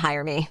you didn't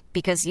hire me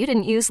because you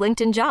didn't use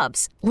LinkedIn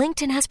Jobs.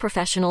 LinkedIn has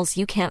professionals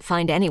you can't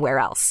find anywhere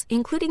else,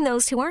 including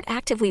those who aren't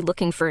actively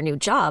looking for a new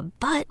job,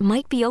 but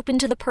might be open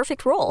to the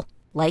perfect role,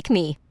 like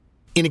me.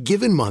 In a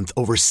given month,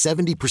 over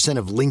 70%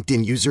 of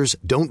LinkedIn users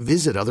don't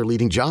visit other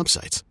leading job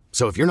sites.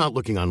 So if you're not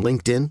looking on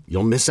LinkedIn,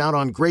 you'll miss out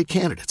on great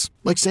candidates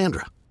like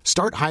Sandra.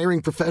 Start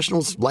hiring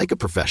professionals like a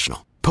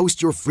professional.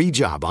 Post your free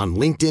job on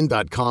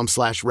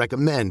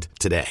linkedin.com/recommend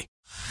today.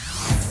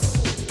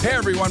 Hey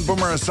everyone,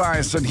 Boomer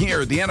Esiason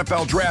here. The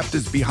NFL Draft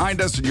is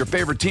behind us and your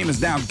favorite team is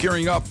now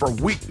gearing up for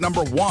week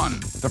number 1.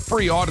 The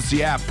free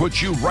Odyssey app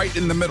puts you right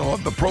in the middle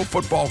of the pro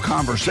football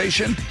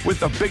conversation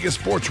with the biggest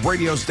sports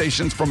radio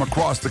stations from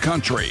across the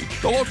country.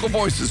 The local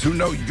voices who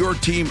know your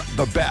team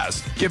the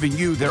best, giving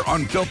you their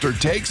unfiltered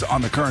takes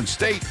on the current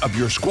state of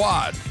your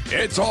squad.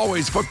 It's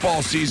always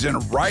football season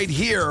right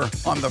here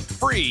on the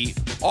free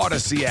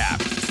Odyssey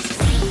app.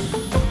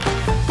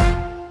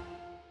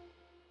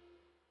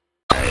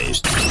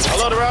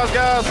 Hello, the Rise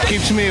Guys.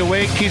 Keeps me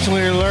awake, keeps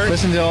me alert.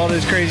 Listen to all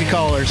these crazy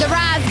callers. The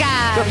Rise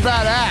Guys. The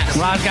badass.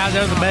 Rise Guys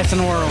are the best in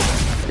the world.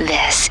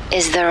 This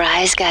is the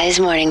Rise Guys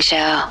Morning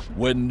Show.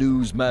 When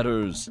news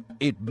matters,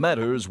 it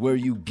matters where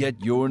you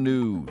get your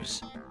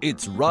news.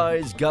 It's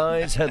Rise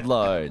Guys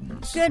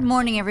Headlines. Good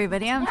morning,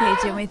 everybody. I'm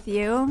Paige in with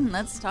you.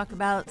 Let's talk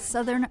about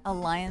Southern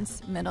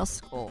Alliance Middle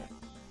School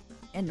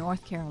in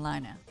North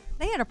Carolina.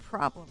 They had a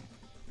problem.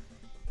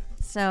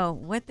 So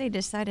what they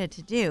decided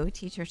to do,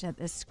 teachers at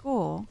this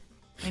school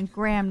in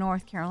Graham,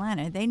 North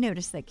Carolina, they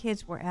noticed that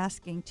kids were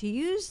asking to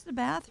use the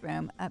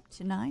bathroom up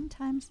to 9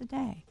 times a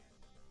day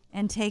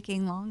and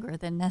taking longer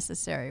than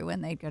necessary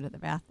when they go to the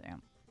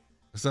bathroom.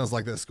 It sounds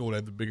like that school that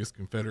had the biggest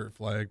Confederate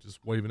flag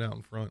just waving out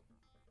in front.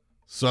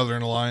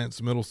 Southern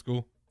Alliance Middle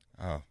School.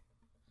 Oh. I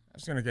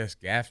was going to guess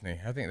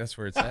Gaffney. I think that's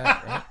where it's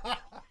at, right?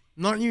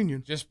 Not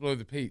Union. Just below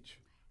the Peach.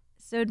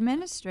 So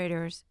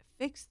administrators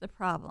fixed the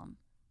problem.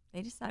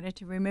 They decided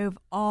to remove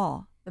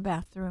all the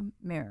bathroom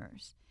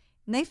mirrors.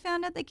 And they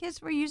found out the kids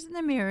were using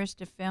the mirrors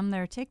to film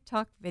their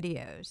TikTok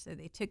videos. So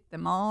they took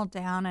them all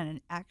down and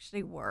it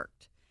actually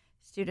worked.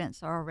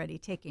 students are already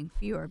taking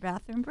fewer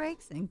bathroom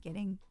breaks and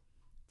getting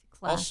to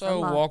class.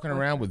 Also walking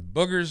around with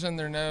boogers in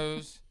their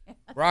nose,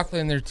 broccoli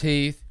in their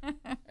teeth,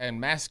 and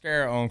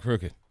mascara on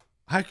crooked.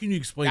 How can you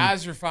explain?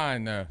 Guys are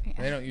fine though.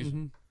 They don't use.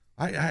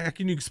 How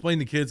can you explain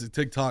to kids that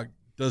TikTok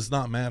does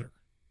not matter?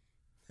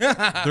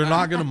 They're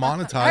not going to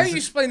monetize. How do you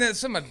explain that to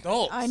some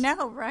adults? I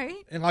know,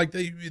 right? And like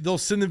they'll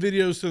send the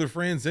videos to their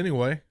friends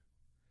anyway.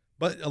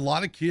 But a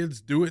lot of kids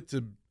do it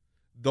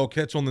they'll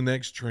catch on the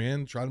next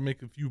trend, try to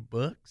make a few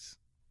bucks.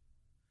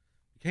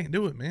 You can't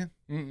do it, man.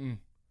 Mm-mm.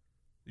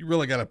 You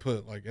really got to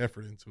put like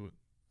effort into it.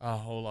 A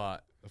whole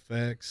lot.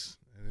 Effects.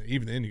 And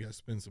even then you got to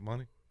spend some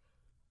money.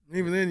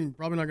 Even then, you're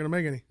probably not going to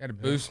make any. Got to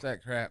boost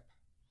that crap.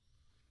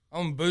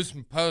 I'm gonna boost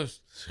and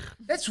post.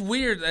 That's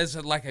weird as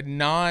a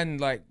non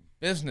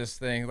business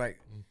thing. Like,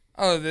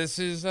 oh, this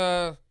is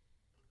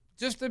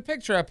just a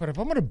picture I put up.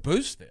 I'm gonna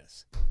boost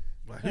this.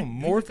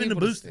 More people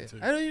to boost it.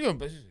 How are you gonna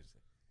boost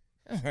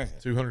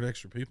it? 200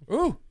 extra people.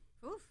 Ooh.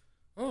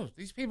 Oh,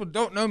 these people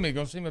don't know me.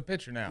 Gonna see my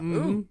picture now.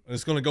 Ooh.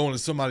 It's gonna go into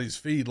somebody's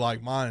feed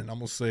like mine, and I'm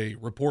gonna say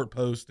report,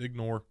 post,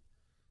 ignore,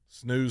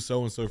 snooze,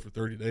 so and so for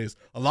 30 days.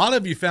 A lot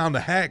of you found a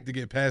hack to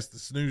get past the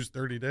snooze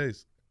 30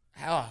 days.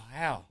 How?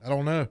 I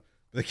don't know.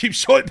 They keep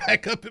showing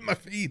back up in my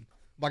feed.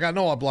 Like, I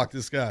know I blocked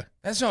this guy.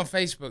 That's on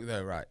Facebook,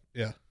 though, right?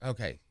 Yeah.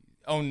 Okay.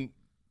 On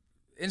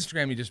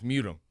Instagram, you just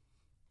mute them.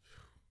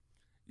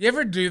 You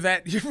ever do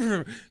that?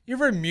 You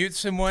ever mute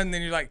someone,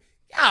 then you're like,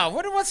 yeah, I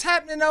wonder what's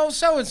happening to old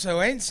so-and-so.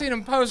 I ain't seen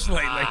them post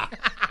lately.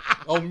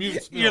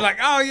 Mute. You're like,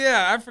 oh,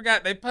 yeah, I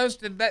forgot. They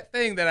posted that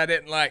thing that I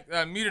didn't like.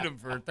 I muted them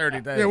for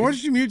 30 days. Yeah,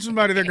 once you mute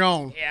somebody, they're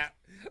gone. Yeah.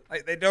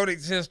 Like, they don't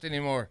exist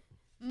anymore.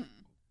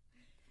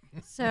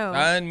 So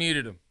I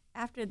unmuted them.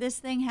 After this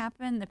thing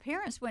happened, the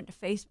parents went to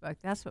Facebook.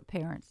 That's what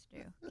parents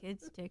do.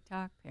 Kids,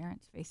 TikTok,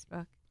 parents,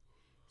 Facebook.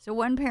 So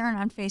one parent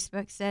on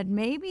Facebook said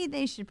maybe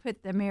they should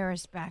put the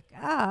mirrors back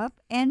up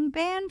and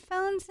ban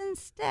phones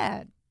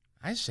instead.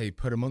 I say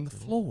put them on the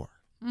floor.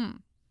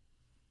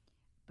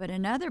 But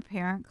another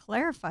parent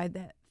clarified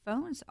that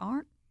phones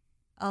aren't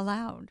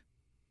allowed.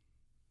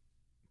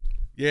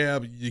 Yeah,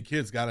 but your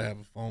kids got to have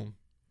a phone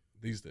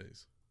these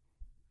days.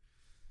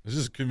 It's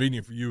just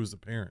convenient for you as a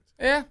parent.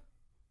 Yeah.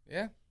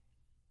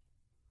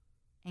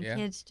 And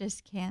kids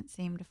just can't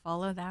seem to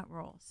follow that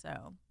rule.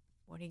 So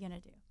what are you going to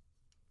do?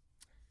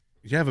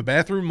 You have a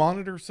bathroom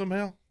monitor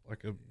somehow?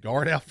 Like a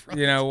guard out front?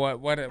 You know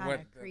what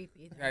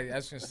creepy. I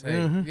was going to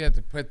say, you have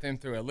to put them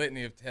through a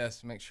litany of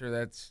tests to make sure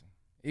that's,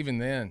 even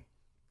then.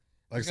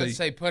 Like I was going to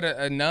say put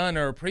a nun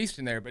or a priest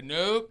in there, but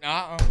nope,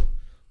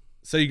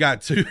 So you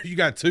got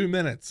 2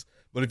 minutes.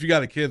 But if you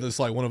got a kid that's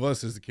like one of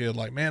us is a kid,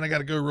 like, man, I got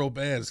to go real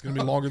bad. It's going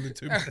to be longer than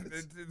 2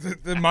 minutes.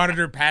 the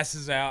monitor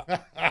passes out.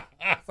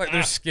 It's like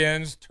their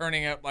skin's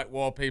turning up like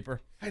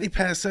wallpaper. How'd he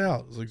pass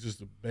out? It's like just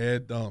a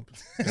bad dump.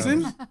 It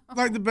seems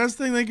like the best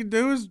thing they could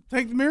do is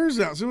take the mirrors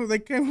out. So they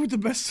came up with the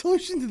best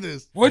solution to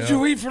this. What'd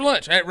you eat for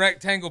lunch? At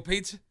Rectangle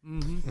Pizza?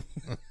 Mm-hmm.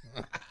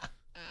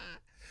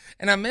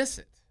 And I miss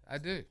it. I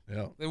do.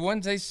 Yeah. The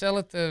ones they sell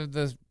at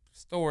the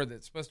store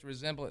that's supposed to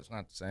resemble it's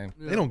not the same.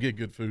 They don't get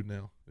good food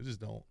now. They just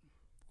don't.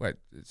 What,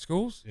 at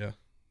schools? Yeah.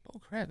 Oh,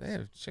 crap. They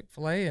have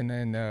Chick-fil-A and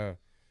then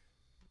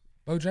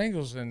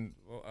Bojangles and,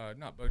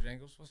 not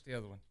Bojangles. What's the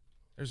other one?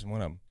 There's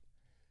one of them.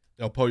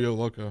 El Pollo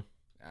Loco.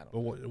 I don't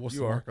know. What's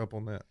the markup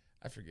on that?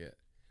 I forget.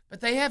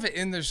 But they have it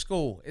in their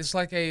school. It's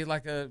like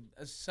a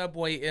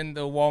Subway in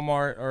the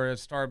Walmart or a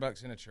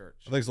Starbucks in a church.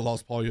 I think it's the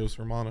Los Pollos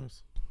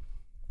Hermanos.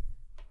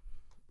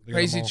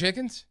 Crazy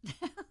chickens?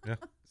 Yeah.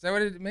 Is that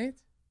what it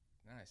means?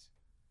 Nice.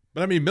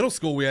 But I mean, middle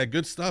school, we had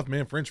good stuff,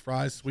 man. French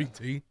fries, sweet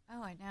tea.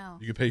 Oh, I know.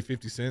 You could pay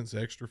 50 cents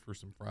extra for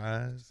some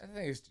fries. I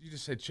think you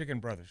just said Chicken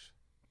Brothers.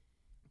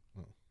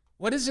 Oh.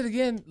 What is it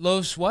again?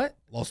 Los what?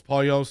 Los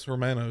Pollos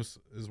Hermanos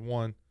is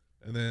one,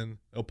 and then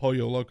El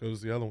Pollo Loco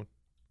is the other one.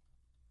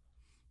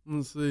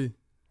 Let's see.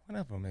 One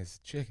of them is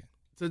chicken.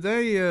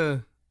 Today,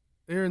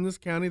 here in this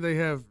county, they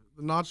have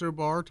the nacho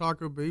bar,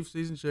 taco beef,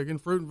 seasoned chicken,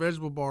 fruit and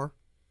vegetable bar.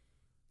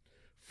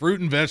 Fruit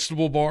and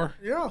vegetable bar?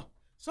 Yeah.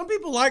 Some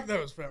people like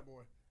those, Fat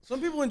Boy. Some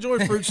people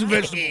enjoy fruits and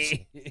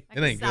vegetables. It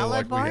ain't good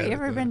like bar? You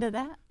ever been to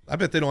that? I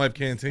bet they don't have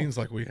canteens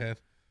like we had.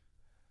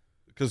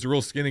 Because the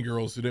real skinny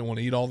girls who didn't want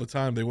to eat all the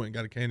time, they went and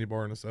got a candy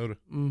bar and a soda.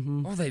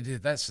 Mm-hmm. Oh, they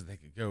did that so they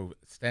could go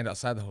stand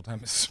outside the whole time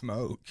and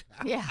smoke.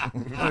 Yeah.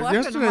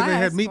 Yesterday they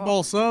had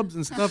meatball subs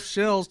and stuffed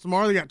shells.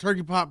 Tomorrow they got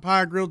turkey pot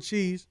pie, grilled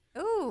cheese.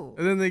 Ooh.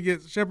 And then they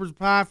get shepherd's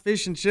pie,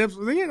 fish and chips.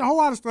 They get a whole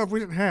lot of stuff we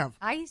didn't have.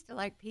 I used to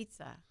like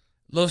pizza.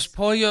 Los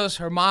Pollos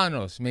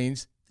Hermanos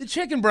means the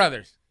Chicken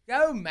Brothers.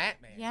 Go,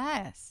 Matt, man.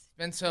 Yes. It's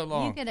been so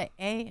long. You get an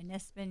A in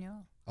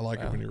Espanol. I like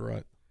it when you're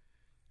right.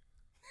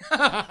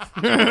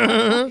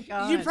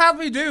 Oh, you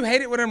probably do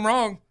hate it when I'm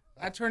wrong.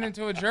 I turn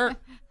into a jerk.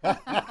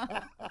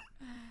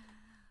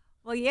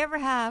 Well, you ever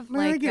have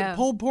they get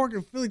pulled pork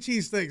and Philly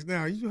cheesesteaks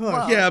now. You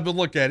well, yeah, but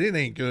look at it. It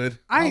ain't good.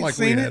 I ain't like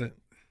seen we had it.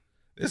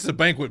 This is a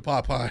banquet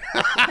pot pie.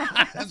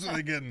 That's what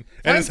they're getting.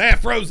 And it's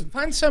half frozen.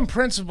 Find some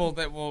principal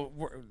that will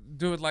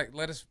do it like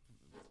let us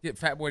get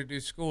Fat Boy to do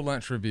school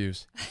lunch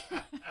reviews.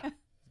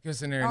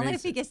 Goes in there and Only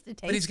eats if he it. gets to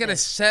taste But he's got to it.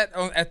 sit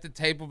at the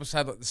table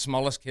beside like, the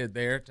smallest kid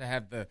there to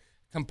have the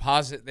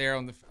composite there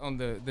on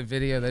the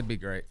video. That'd be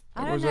great.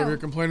 Everyone's over here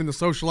complaining the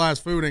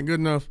socialized food ain't good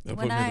enough. They'll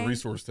put me at the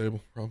resource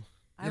table, probably.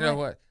 You know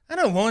what? I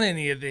don't want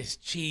any of this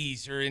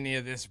cheese or any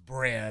of this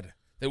bread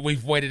that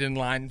we've waited in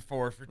line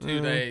for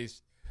 2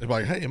 days. They're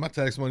like, hey, my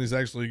tax money's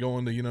actually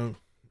going to,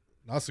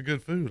 not so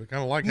good food. I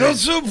kind of like No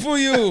soup for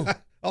you.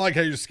 I like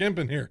how you're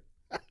skimping here.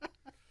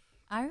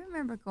 I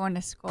remember going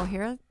to school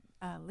here.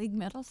 League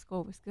Middle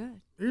School was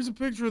good. Here's a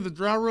picture of the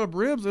dry rub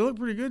ribs. They look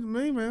pretty good to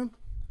me, man.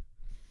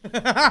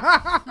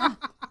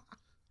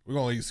 We're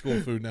going to eat school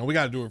food now. We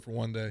got to do it for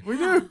one day. We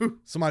do.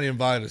 Somebody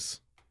invite us.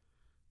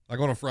 Like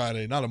on a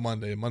Friday, not a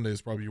Monday. Monday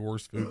is probably your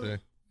worst food day.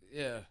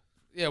 Yeah.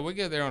 Yeah, we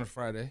go there on a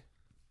Friday.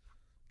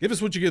 Give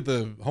us what you get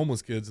the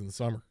homeless kids in the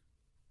summer.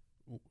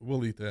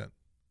 We'll eat that.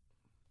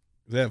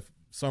 They have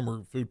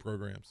summer food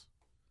programs.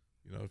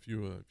 If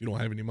you don't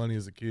have any money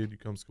as a kid, you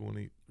come to school and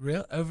eat.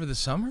 Real over the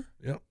summer?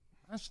 Yep.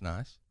 That's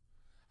nice.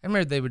 I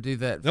remember they would do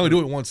that. They only do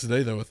it once a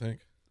day, though, I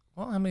think.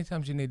 Well, how many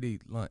times you need to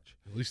eat lunch?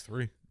 At least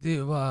 3.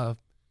 I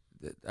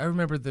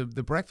remember the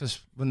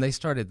breakfast when they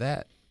started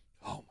that.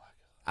 Oh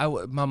my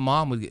God! My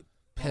mom would get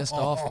pissed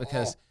off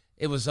because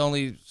it was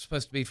only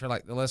supposed to be for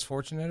like the less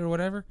fortunate or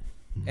whatever.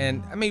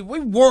 And I mean, we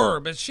were,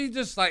 but she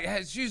just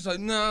she's like,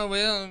 no, we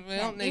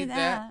don't need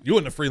that. You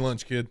wasn't a free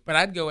lunch kid. But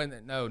I'd go in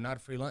there. No, not a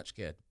free lunch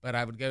kid. But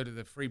I would go to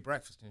the free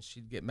breakfast, and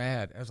she'd get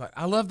mad. I was like,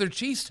 I love their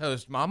cheese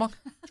toast, Mama.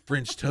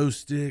 French toast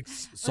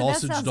sticks,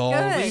 sausage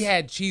dogs. We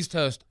had cheese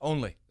toast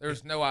only. There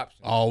was no option.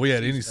 Oh, we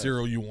had any toast.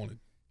 cereal you wanted.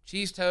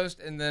 Cheese toast,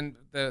 and then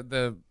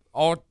the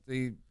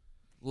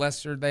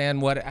lesser than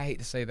what I hate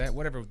to say that,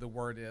 whatever the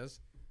word is,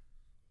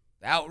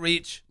 the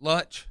outreach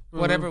lunch,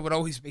 whatever would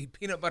always be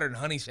peanut butter and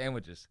honey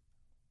sandwiches.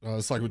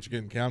 It's like what you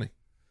get in county.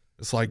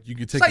 It's like you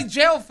could take. It's like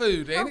jail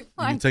food, ain't it?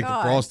 You can take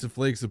the Frosted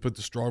Flakes and put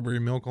the strawberry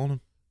milk on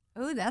them.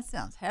 Ooh, that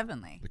sounds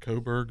heavenly. The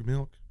Coburg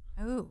milk.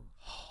 Ooh,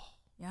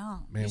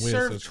 yum. Man, you we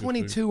serve had such good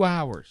 22 food.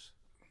 hours.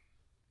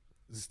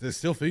 They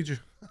still feed you.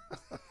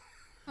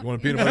 You want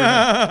a peanut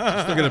butter?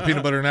 You still get a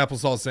peanut butter and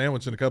applesauce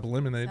sandwich and a cup of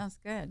lemonade. Sounds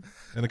good.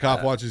 And the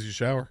cop watches you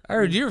shower. I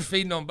heard you were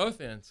feeding on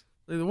both ends.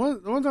 The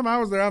one time I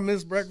was there, I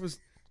missed breakfast,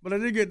 but I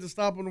did get to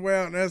stop on the way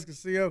out and ask a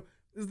CO,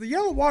 is the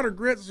yellow water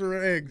grits or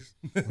eggs?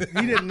 He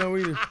didn't know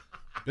either.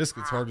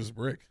 Biscuits hard as a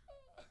brick.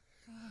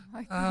 Oh,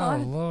 my Oh,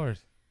 God. Lord.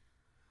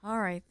 All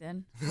right,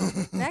 then.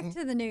 Back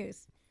to the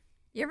news.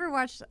 You ever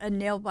watch a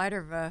nail biter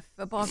of a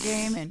football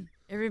game and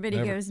everybody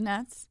Never. goes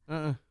nuts?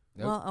 Uh-uh.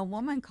 Well, a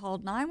woman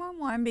called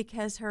 911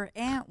 because her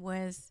aunt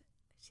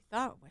she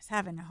thought was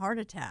having a heart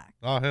attack.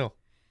 Oh, hell.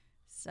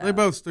 So They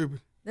both stupid.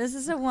 This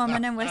is a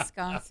woman in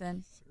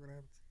Wisconsin.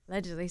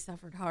 Allegedly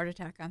suffered a heart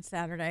attack on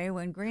Saturday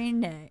when Green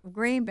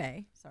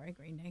Bay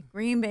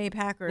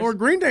Packers. Or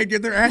Green Day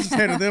get their asses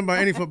handed to them by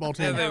any football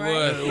team. Yeah, they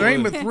would. There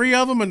ain't but 3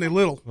 of them and they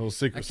little. Little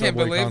secret I can't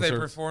Subway believe they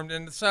concerts. performed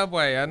in the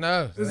subway. I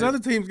know. This other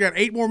team's got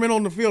 8 more men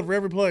on the field for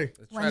every play.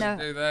 When Tried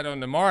the- to do that on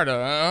the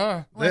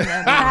MARTA, When the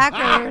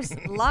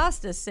Packers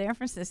lost to San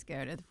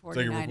Francisco to the 49ers.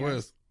 Take a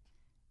request.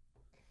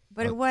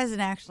 But it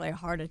wasn't actually a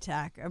heart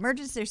attack.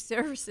 Emergency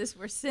services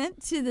were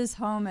sent to this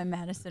home in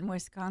Madison,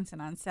 Wisconsin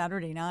on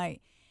Saturday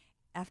night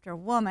after a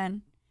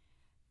woman,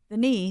 the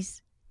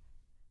niece,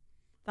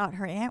 thought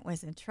her aunt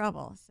was in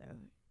trouble. So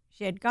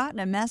she had gotten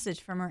a message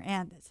from her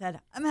aunt that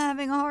said, I'm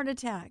having a heart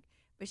attack.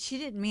 But she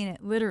didn't mean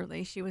it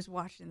literally. She was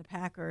watching the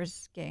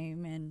Packers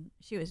game, and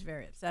she was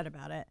very upset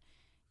about it.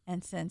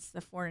 And since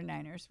the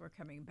 49ers were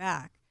coming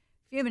back,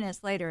 a few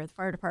minutes later, the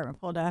fire department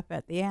pulled up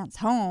at the aunt's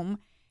home,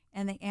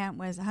 and the aunt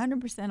was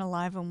 100%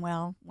 alive and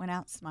well, went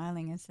out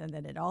smiling and said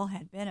that it all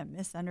had been a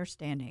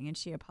misunderstanding, and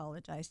she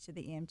apologized to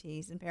the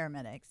EMTs and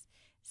paramedics,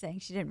 saying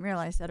she didn't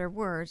realize that her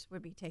words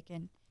would be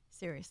taken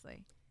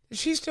seriously. Does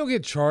she still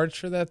get charged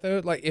for that,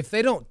 though? Like, if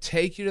they don't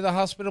take you to the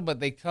hospital, but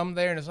they come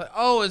there and it's like,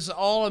 oh, it's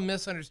all a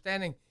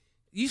misunderstanding,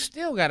 you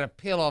still got to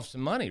peel off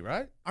some money,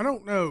 right? I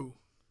don't know.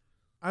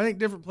 I think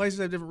different places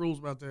have different rules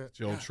about that. It's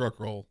the old truck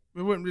roll.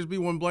 It wouldn't just be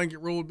one blanket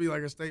rule. It would be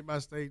like a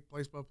state-by-state,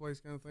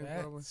 place-by-place kind of thing,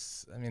 probably.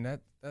 I mean, that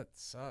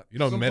sucks. You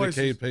know, Some Medicaid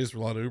places- pays for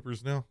a lot of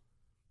Ubers now.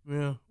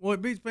 Yeah. Well,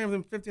 it beats paying for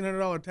them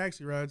 $1,500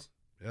 taxi rides.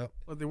 Yeah.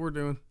 What they were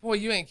doing. Boy,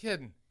 you ain't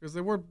kidding. Because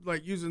they were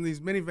like using these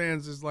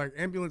minivans as like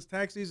ambulance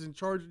taxis and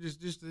charging it's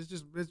just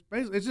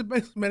basically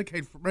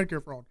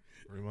Medicare fraud.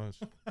 Pretty much.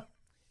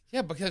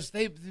 Yeah, because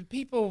the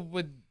people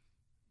would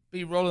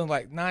be rolling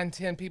like 9,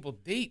 10 people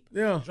deep.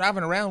 Yeah.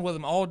 Driving around with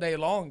them all day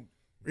long.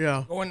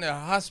 Yeah. Going to a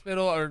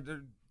hospital or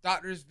the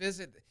doctor's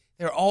visit.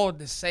 They're all in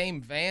the same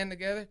van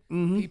together.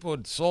 Mhm. People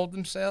had sold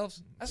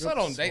themselves. I saw it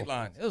on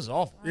Dateline. It was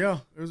awful. Yeah,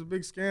 it was a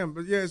big scam.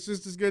 But yeah, it's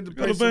just as good to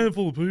Got pay a van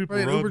full of people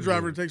pay an Uber riding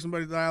driver with to take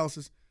somebody to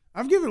dialysis.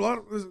 I've given a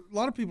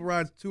lot of people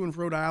rides to and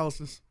fro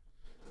dialysis.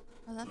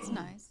 Oh, that's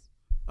nice.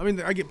 I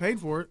mean, I get paid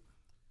for it.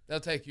 They'll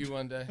take you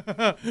one day.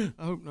 I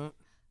hope not.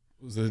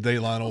 Was it a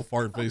Dateline old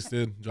fart face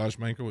did, Josh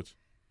Mankiewicz?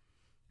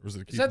 Or was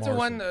it a Keith Is that the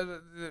Morrison?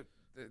 one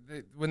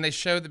when they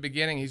show the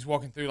beginning, he's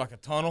walking through like a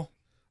tunnel?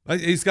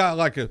 He's got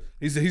like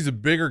he's a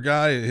bigger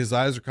guy. His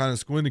eyes are kind of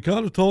squinty.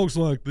 Kind of talks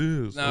like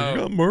this. No. Like he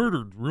got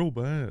murdered real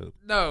bad.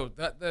 No,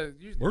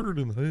 Murdered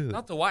in the head.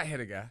 Not the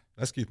white-headed guy.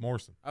 That's Keith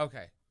Morrison.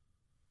 Okay.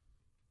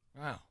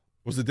 Wow.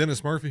 Was it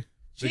Dennis Murphy?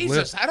 Big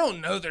Jesus, lip? I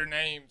don't know their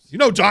names. You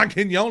know John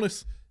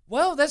Quinones.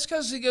 Well, that's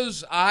because he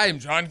goes, I'm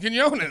John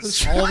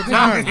Quinones. All the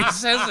time. He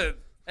says it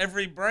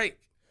every break.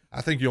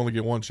 I think you only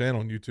get one channel,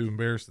 and you too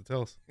embarrassed to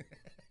tell us.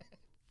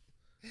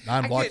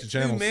 9 blocks of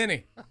channels.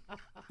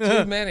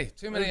 Too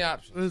many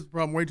options. This is the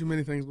problem. Way too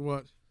many things to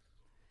watch.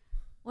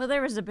 Well,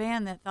 there was a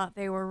band that thought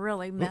they were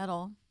really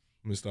metal.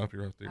 Let me stop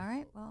you right there. All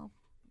right, well,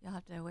 you'll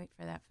have to wait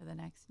for that for the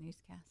next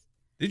newscast.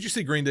 Did you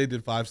see Green Day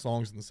did 5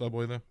 songs in the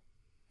subway, though?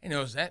 He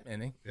knows that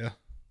many. Yeah.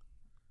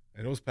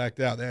 And it was packed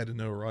out. They had to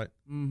know, right?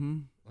 Mm-hmm.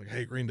 Like,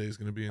 hey, Green Day is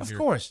going to be in here. Of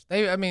course.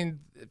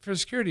 For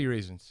security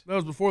reasons. That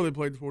was before they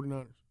played the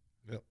 49ers.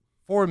 Yep.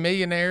 4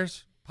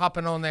 millionaires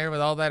popping on there with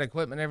all that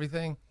equipment and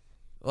everything.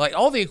 Like,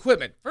 all the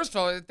equipment. First of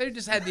all, they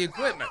just had the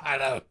equipment. I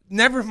know.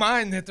 Never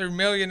mind that they're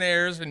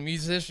millionaires and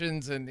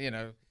musicians and,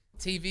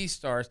 TV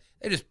stars.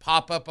 They just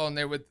pop up on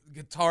there with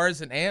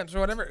guitars and amps or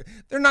whatever.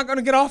 They're not going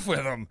to get off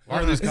with them.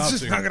 Why are these cops It's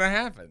just here? not going to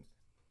happen.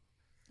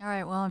 All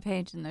right, well, and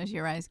Paige, and those are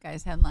your Rise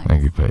Guys headlines.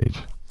 Thank you, Paige.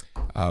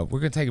 We're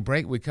going to take a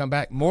break. We come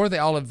back. More of the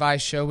All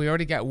Advice Show. We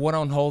already got one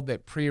on hold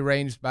that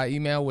pre-arranged by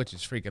email, which is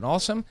freaking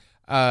awesome.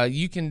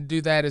 You can do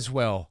that as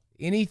well.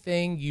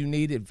 Anything you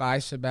need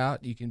advice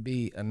about, you can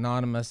be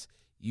anonymous.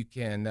 You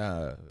can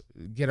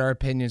get our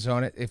opinions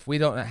on it. If we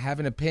don't have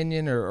an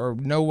opinion or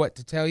know what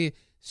to tell you,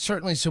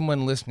 certainly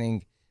someone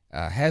listening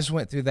has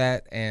went through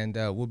that, and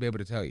we'll be able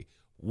to tell you.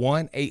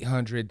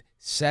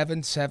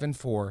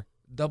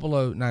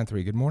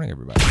 1-800-774-0093. Good morning,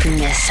 everybody.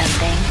 Miss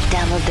something?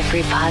 Download the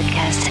free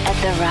podcast at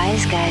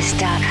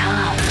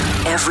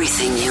theriseguys.com.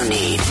 Everything you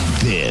need.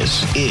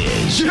 This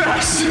is The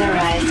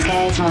Rise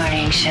Guys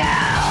Morning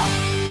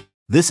Show.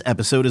 This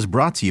episode is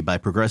brought to you by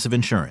Progressive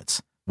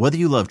Insurance. Whether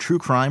you love true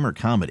crime or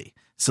comedy,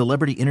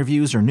 celebrity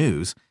interviews or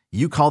news,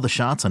 you call the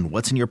shots on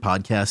what's in your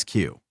podcast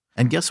queue.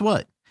 And guess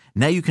what?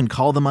 Now you can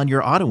call them on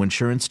your auto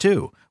insurance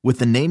too with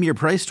the Name Your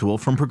Price tool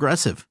from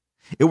Progressive.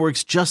 It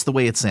works just the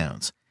way it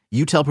sounds.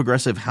 You tell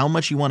Progressive how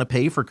much you want to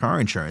pay for car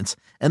insurance,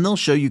 and they'll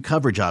show you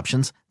coverage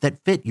options that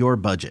fit your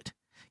budget.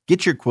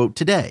 Get your quote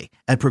today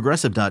at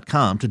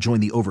Progressive.com to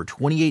join the over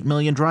 28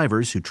 million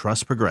drivers who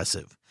trust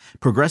Progressive.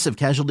 Progressive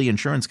Casualty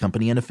Insurance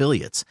Company and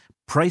Affiliates.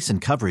 Price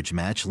and coverage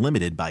match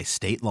limited by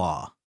state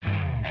law.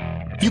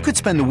 You could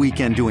spend the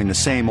weekend doing the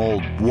same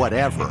old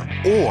whatever,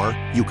 or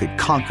you could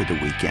conquer the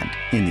weekend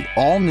in the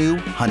all-new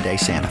Hyundai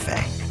Santa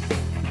Fe.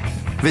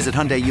 Visit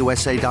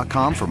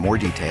HyundaiUSA.com for more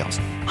details.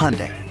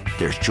 Hyundai,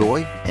 there's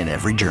joy in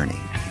every journey.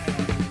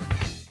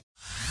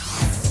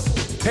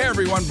 Hey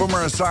everyone, Boomer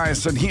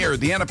Esiason here.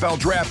 The NFL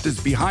Draft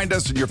is behind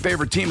us and your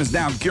favorite team is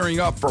now gearing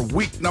up for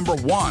week number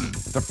 1.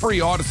 The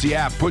free Odyssey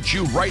app puts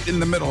you right in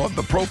the middle of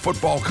the pro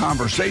football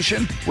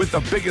conversation with the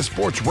biggest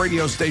sports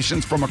radio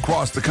stations from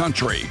across the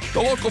country.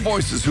 The local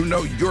voices who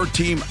know your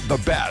team the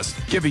best,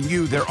 giving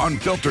you their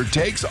unfiltered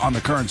takes on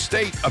the current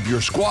state of your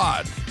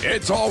squad.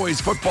 It's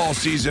always football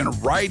season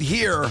right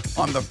here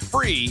on the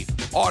free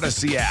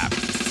Odyssey app.